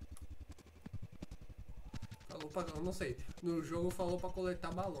 Falou pra... Eu não sei. No jogo falou pra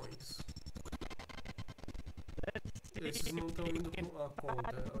coletar balões. Esses não estão indo com a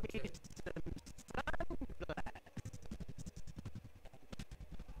conta, ok.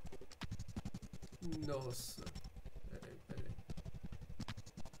 Nossa. Peraí.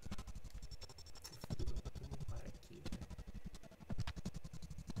 Não para aqui, velho.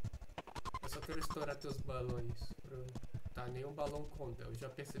 Eu só quero estourar teus balões. Tá, nenhum balão conta. Eu já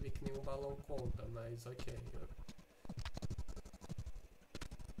percebi que nenhum balão conta, mas ok.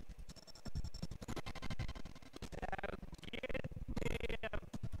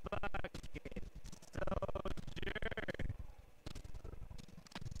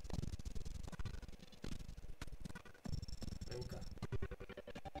 Vem cá.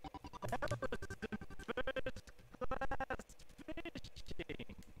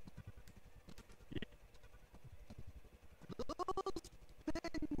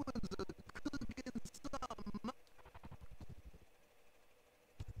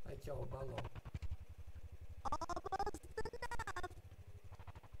 Aqui, ó, o balão.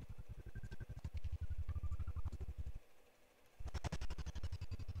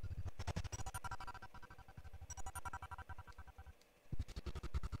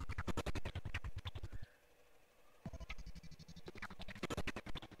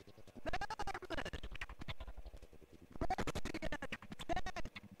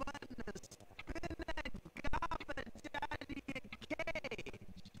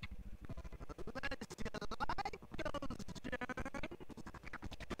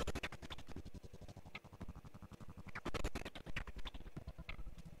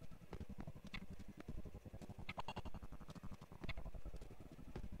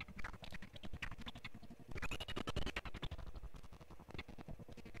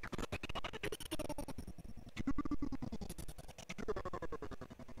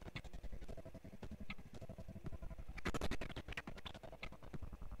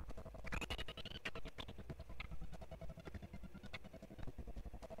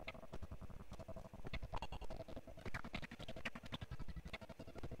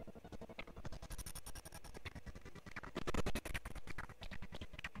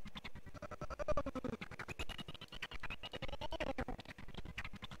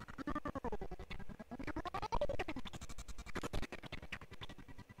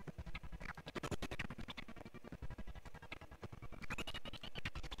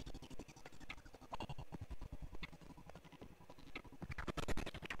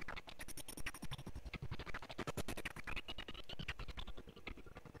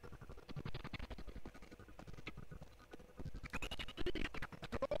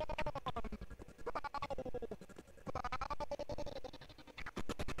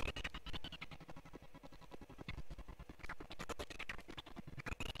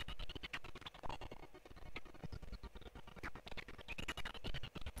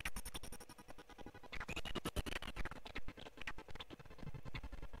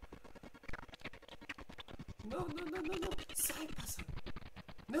 Não, não, não, não, não. Sai, pássaro.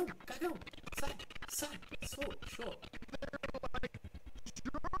 Não, cagão. Sai, sai. Show.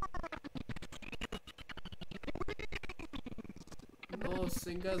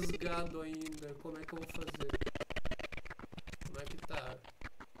 Nossa, engasgado ainda. Como é que eu vou fazer? Como é que tá?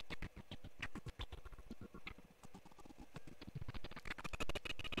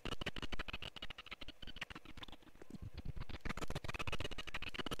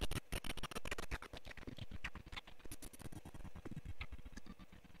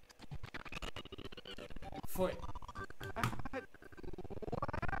 Foi.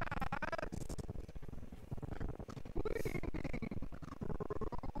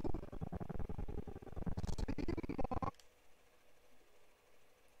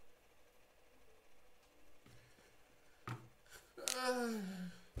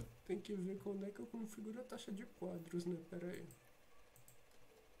 Tem que ver quando é que eu configuro a taxa de quadros, né? Pera aí.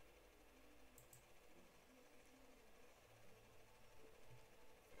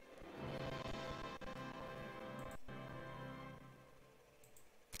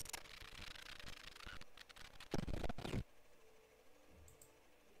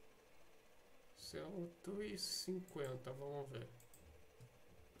 R$150, vamos ver.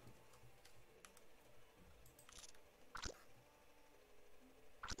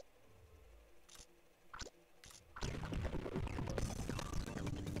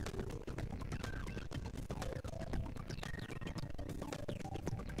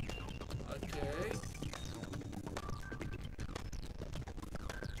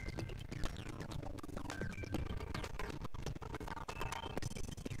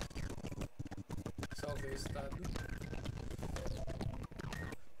 Salvei o estado.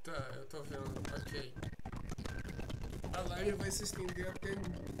 Tá, eu tô vendo. Ok. A live vai se estender até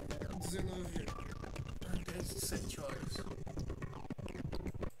 17 horas.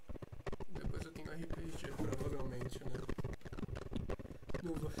 Depois eu tenho RPG, provavelmente, né?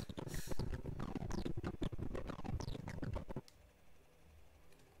 Não vou.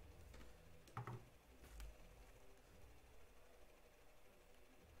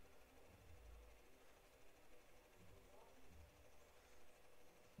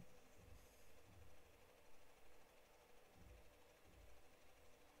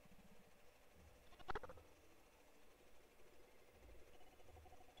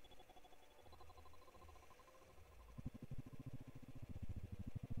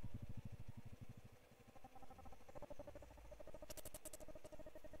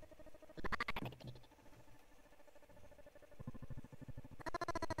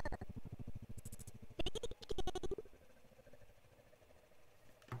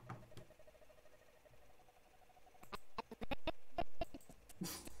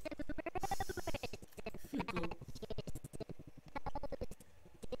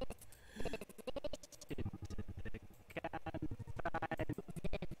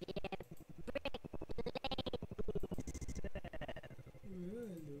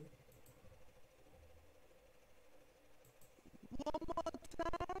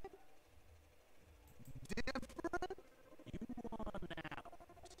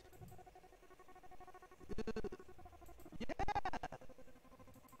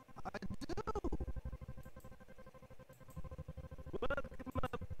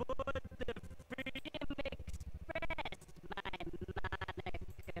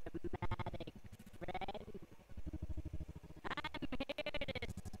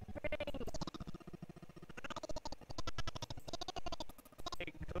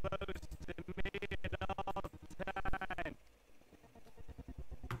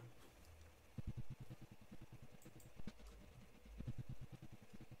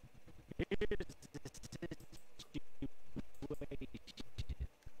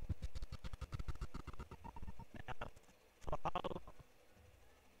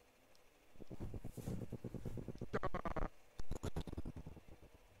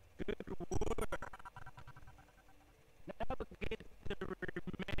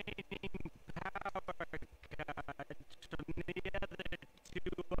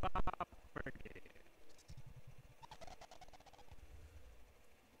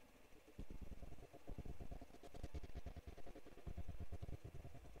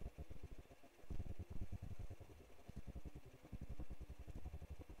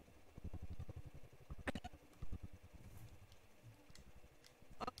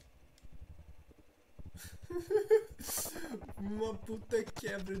 Uma puta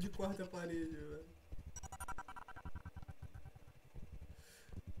quebra de quarta parede, velho.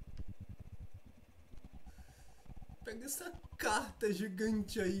 Pega essa carta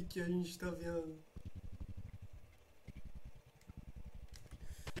gigante aí que a gente tá vendo.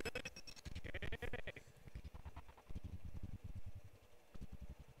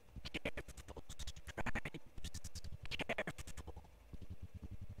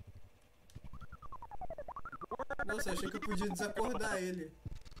 Nossa, achei que eu podia desacordar ele.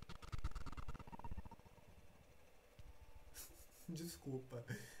 Desculpa.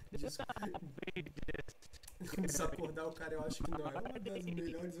 Desacordar o cara eu acho que não é uma das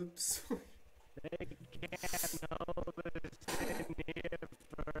melhores opções.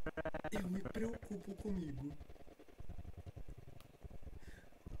 Eu me preocupo comigo.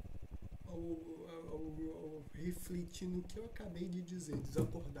 Ao refletir no que eu acabei de dizer,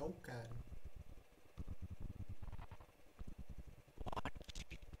 desacordar o cara.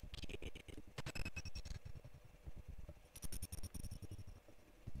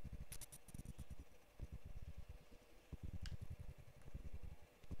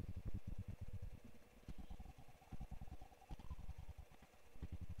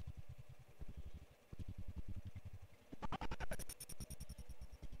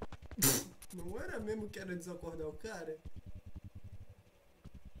 Não era mesmo que era desacordar o cara?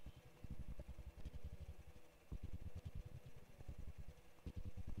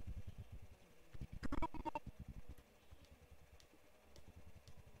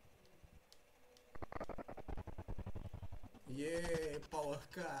 Yeah, power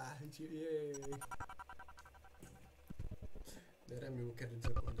card, yeah. Não era mesmo que era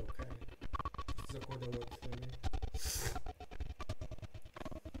desacordar o cara? Desacordar o outro também.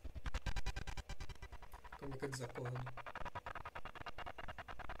 Como que eu desacordo?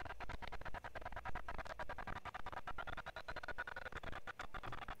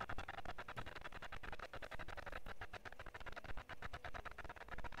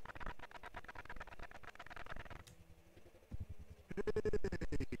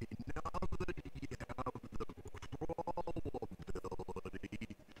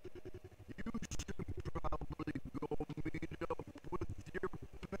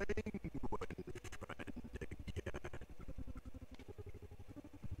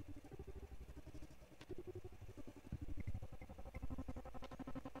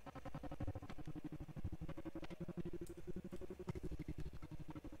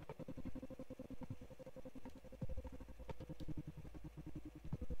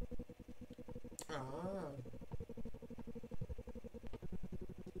 Ah,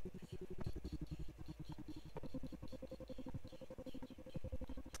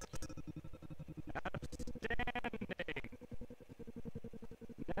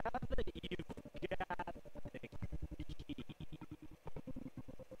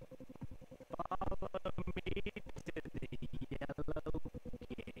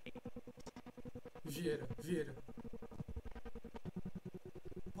 vira.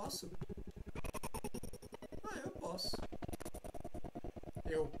 Posso? Ah, eu posso.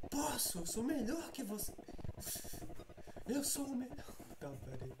 Eu posso, eu sou melhor que você. Eu sou o melhor. Tá,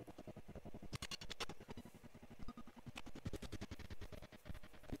 peraí.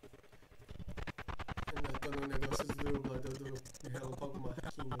 Eu tô no negócio do dublador do Relâmpago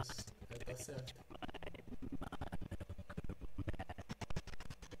Marquinhos. Tá certo.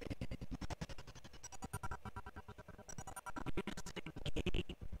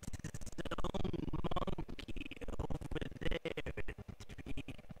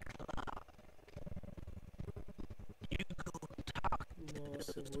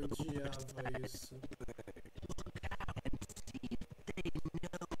 Nossa, eu odiava isso.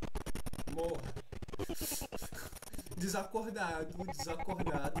 Morra. Desacordado,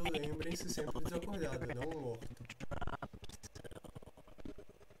 lembrem-se sempre desacordado, não morto.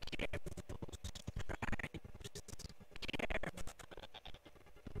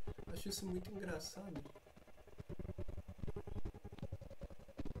 Acho isso muito engraçado.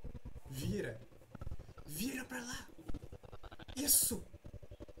 Vira pra lá. Isso.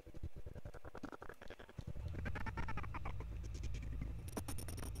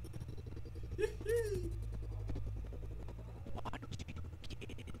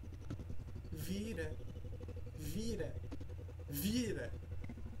 Vira.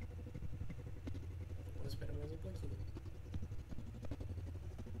 Vou esperar mais um pouquinho.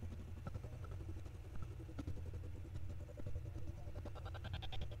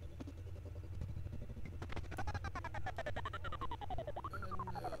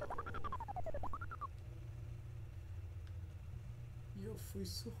 E eu fui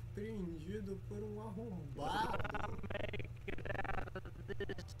surpreendido por um arrombado.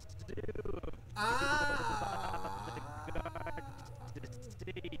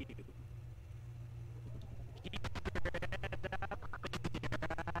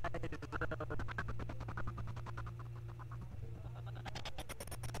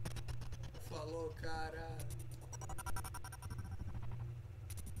 Falou, cara.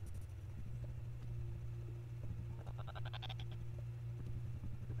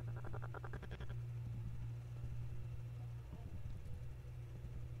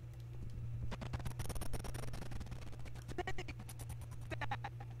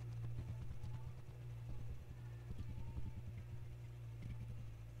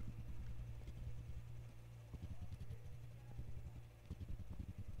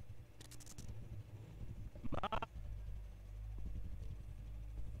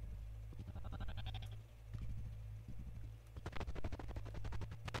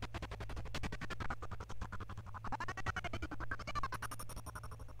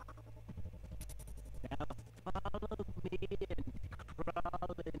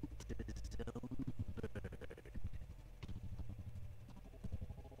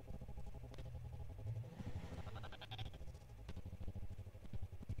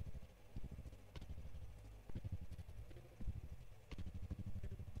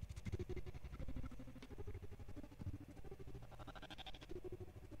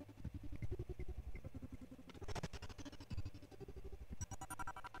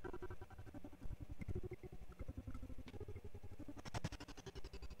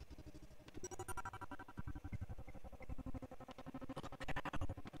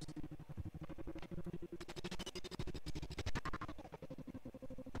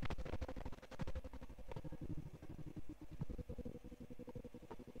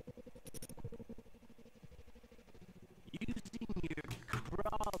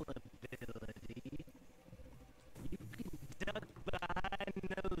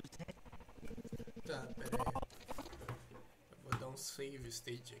 save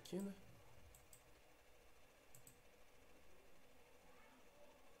state aqui, né?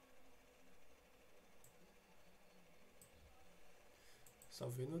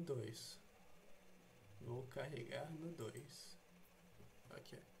 Salvei no 2. Vou carregar no 2.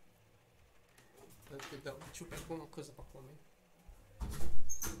 Ok. Rapidão, deixa eu pegar alguma coisa pra comer.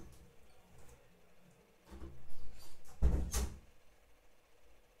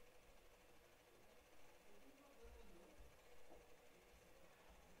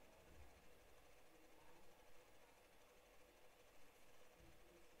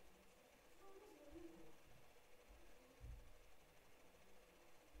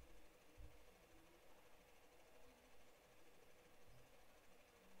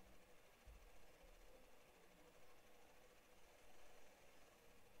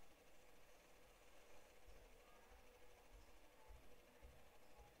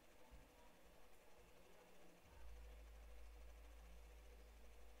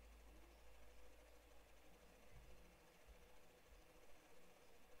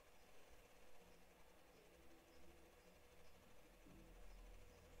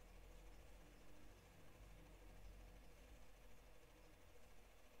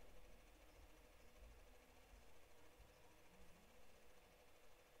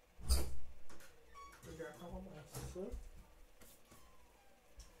 Pegar uma maçã.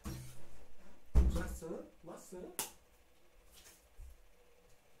 Maçã.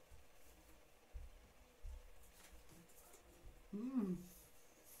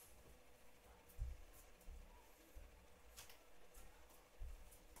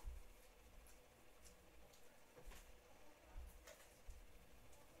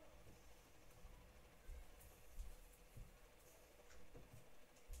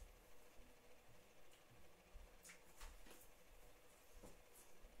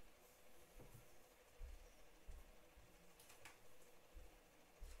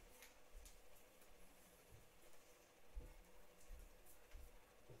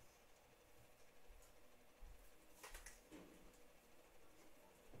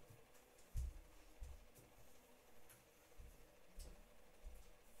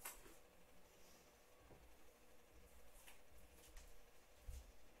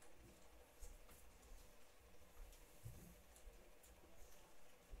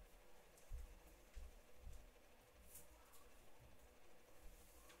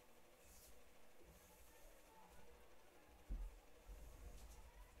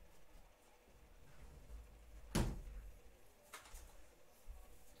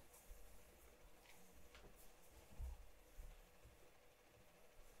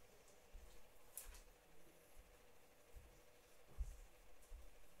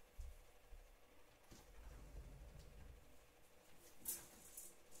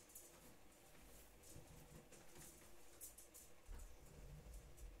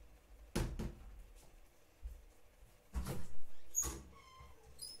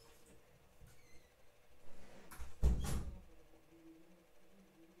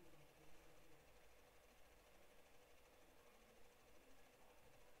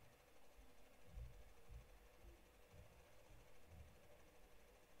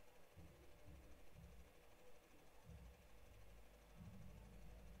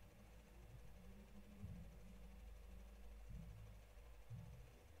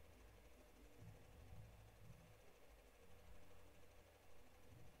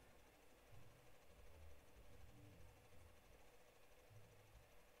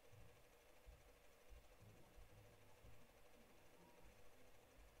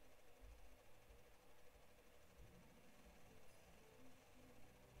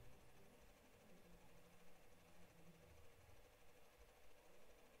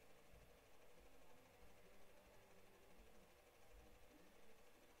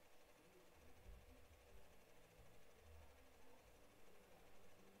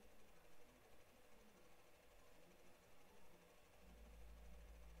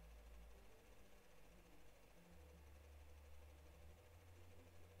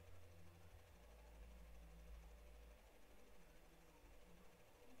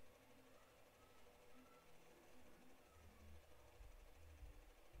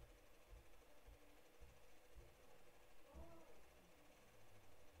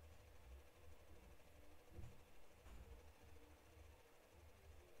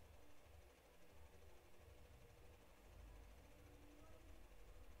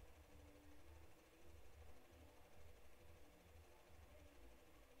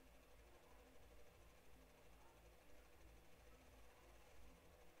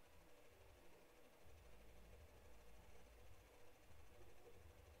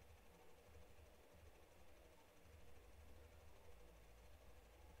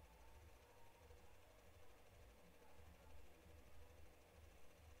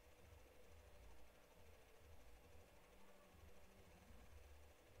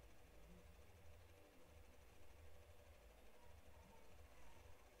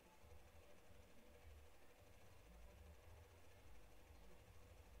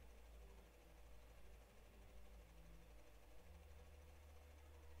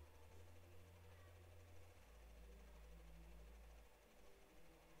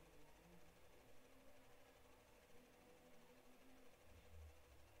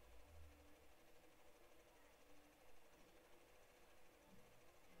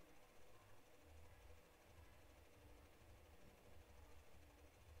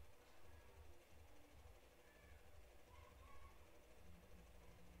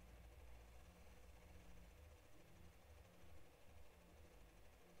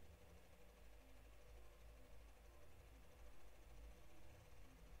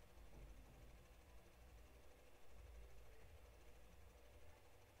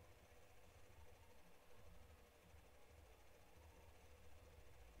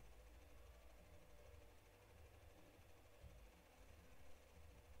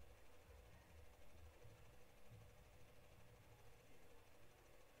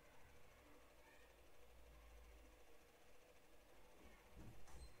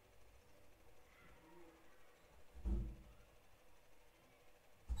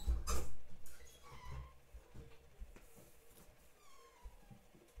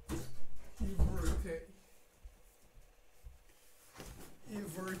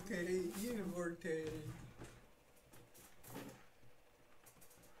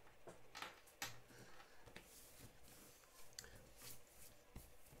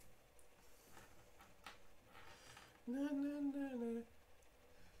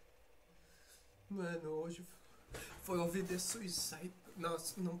 Mano, hoje foi ouvir The Suicide.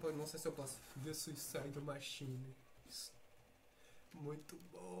 Nossa, não sei se eu posso. The Suicide Machine. Muito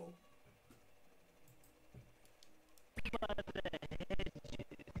bom.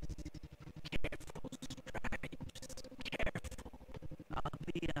 I'll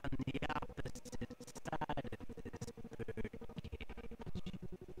be on the opposite side of this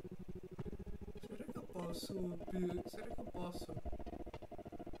Será que eu posso. Será que eu posso.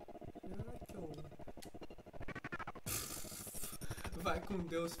 Será que eu. Vai com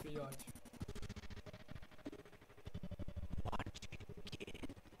Deus, filhote.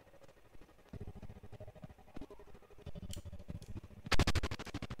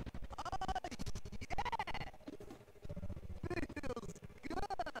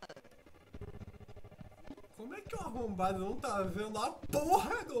 Como é que o arrombado não tá vendo a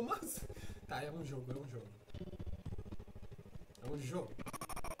porra do mas... Tá, é um jogo, é um jogo. É um jogo.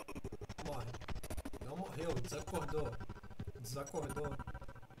 Morre. Não morreu, desacordou. Desacordou.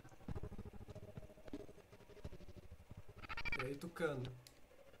 E aí, Tucano?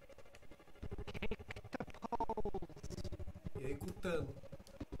 E aí, Cutano?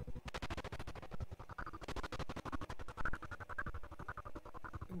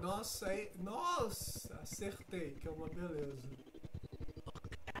 Nossa, aí... Nossa! Acertei, que é uma beleza.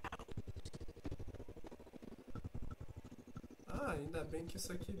 Ah, ainda bem que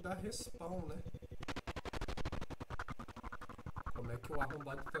isso aqui dá respawn, né? Como é que o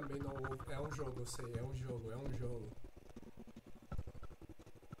arrombado também não ouve? É um jogo, eu sei, é um jogo, é um jogo.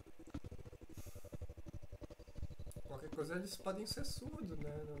 Qualquer coisa eles podem ser surdos,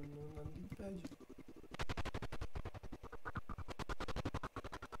 né? Não impede.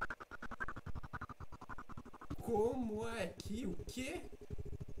 Como é que o quê?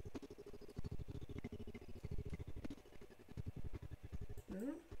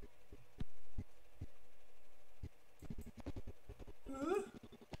 Hã?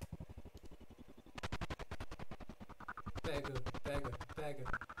 Pega, pega, pega.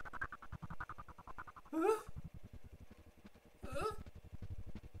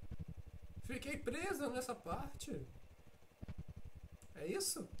 Fiquei presa nessa parte. É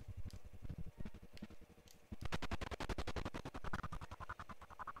isso?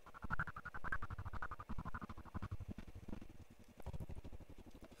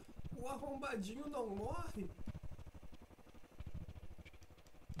 O arrombadinho não morre?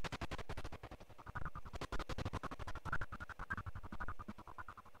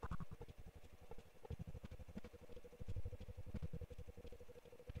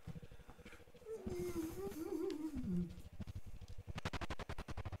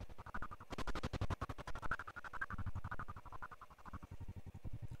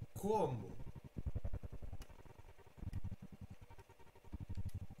 Como?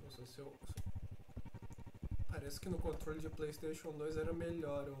 Nossa, se eu... Parece que no controle de PlayStation 2 era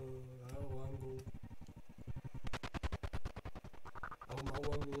melhor o ângulo. Arrumar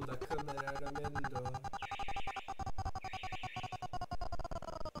o ângulo da câmera era melhor.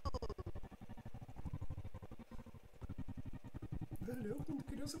 Velho, eu quando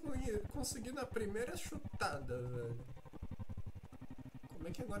criança consegui na primeira chutada, velho. Como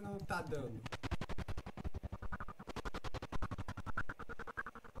é que agora não tá dando?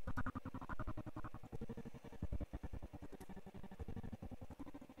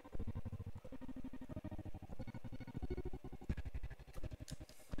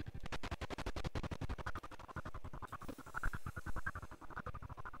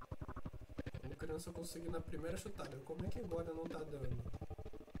 Como criança eu consegui na primeira chutada. Como é que agora não tá dando?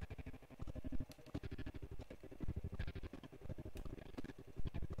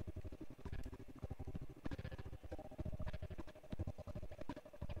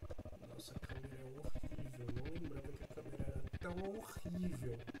 Nossa, a câmera é horrível. Eu não lembrava que a câmera era tão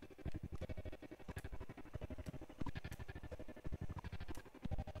horrível.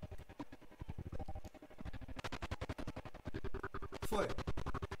 Foi.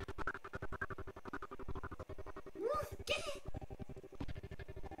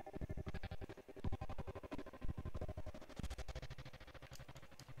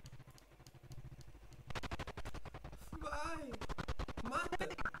 Vai! Mata!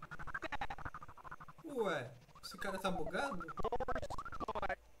 Ué, esse cara tá bugado?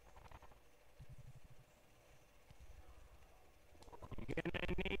 You're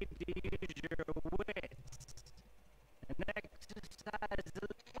gonna need to use your wits and exercise the...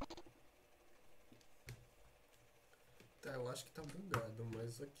 Tá, eu acho que tá bugado,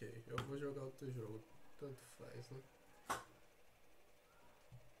 mas ok. Eu vou jogar outro jogo. Tanto faz, né?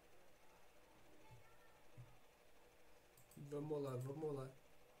 Vamos lá, vamos lá.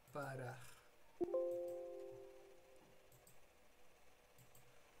 Parar.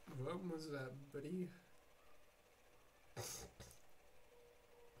 Vamos abrir.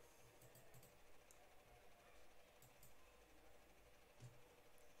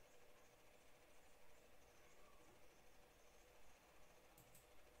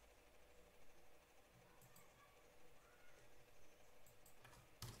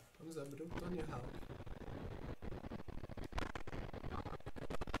 Vamos abrir o Tony Hawk.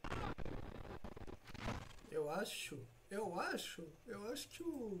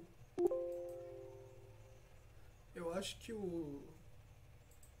 Eu acho que o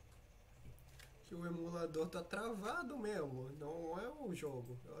emulador tá travado mesmo, não é o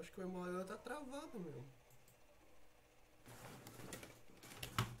jogo. Eu acho que o emulador tá travado mesmo.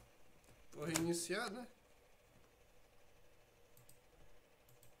 Vou reiniciar, né?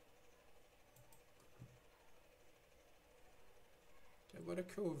 Que agora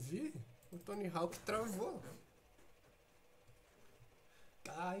que eu vi, o Tony Hawk travou.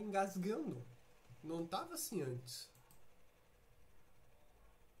 Tá engasgando. Não tava assim antes.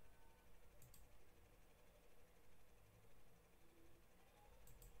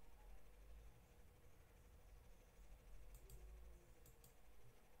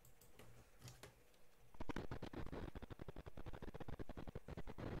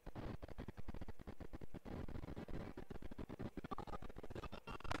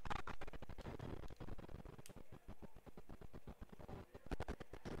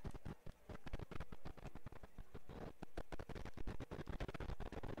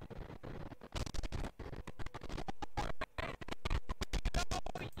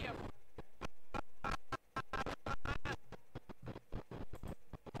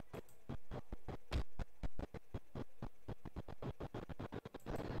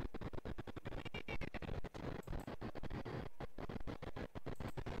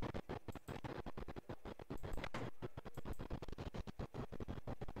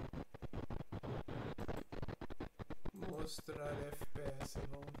 Mostrar FPS,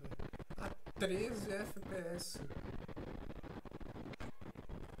 vamos ver. Ah, 13 FPS.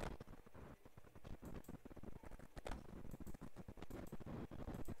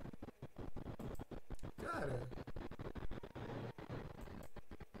 Cara,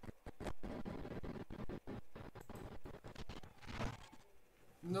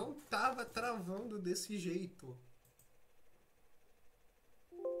 não tava travando desse jeito.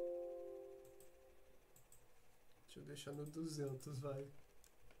 Deixa eu deixar no 200, vai.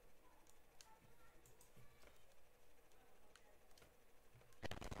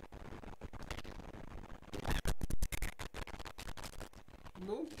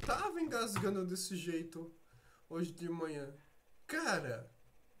 Não tava engasgando desse jeito hoje de manhã. Cara,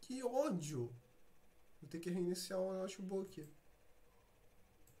 que ódio. Vou ter que reiniciar o notebook.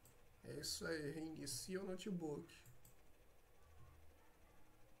 É isso aí, reinicia o notebook.